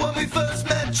 Remember when we first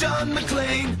met John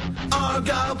McClane?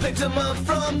 Argyle picked him up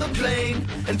from the plane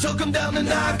and took him down the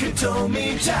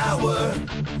Nakatomi Tower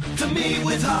to meet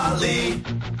with Holly.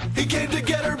 He came to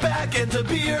get her back and to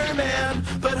be her man,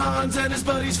 but Hans and his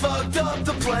buddies fucked up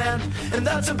the plan, and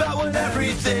that's about when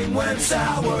everything went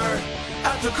sour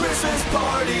at the Christmas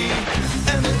party,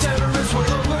 and the terrorists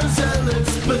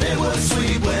was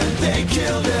sweet when they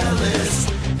killed Ellis.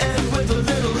 And with a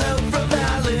little help from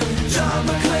Alan, John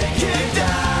McClane kicked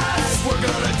ass. We're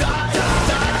gonna die, die,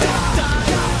 die, die, die,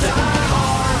 die, die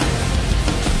hard.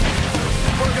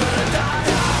 We're gonna die,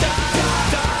 die, die,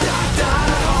 die, die, die,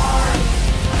 die hard.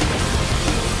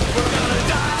 We're gonna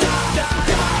die, die, die,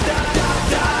 die, die, die,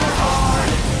 die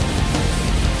hard.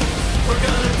 We're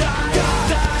gonna die, die,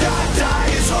 die, die, die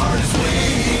as hard as we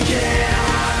can.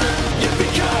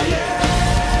 Yippee-ki-yay,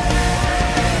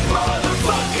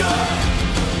 motherfucker.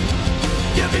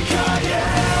 Yippee-ki-yay,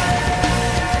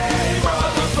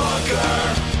 motherfucker.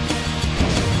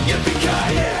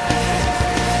 Yippee-ki-yay,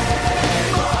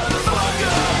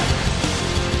 motherfucker.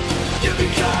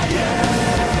 Yippee-ki-yay,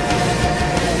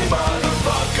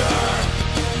 motherfucker.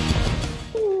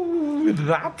 Ooh,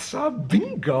 that's a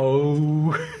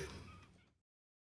bingo.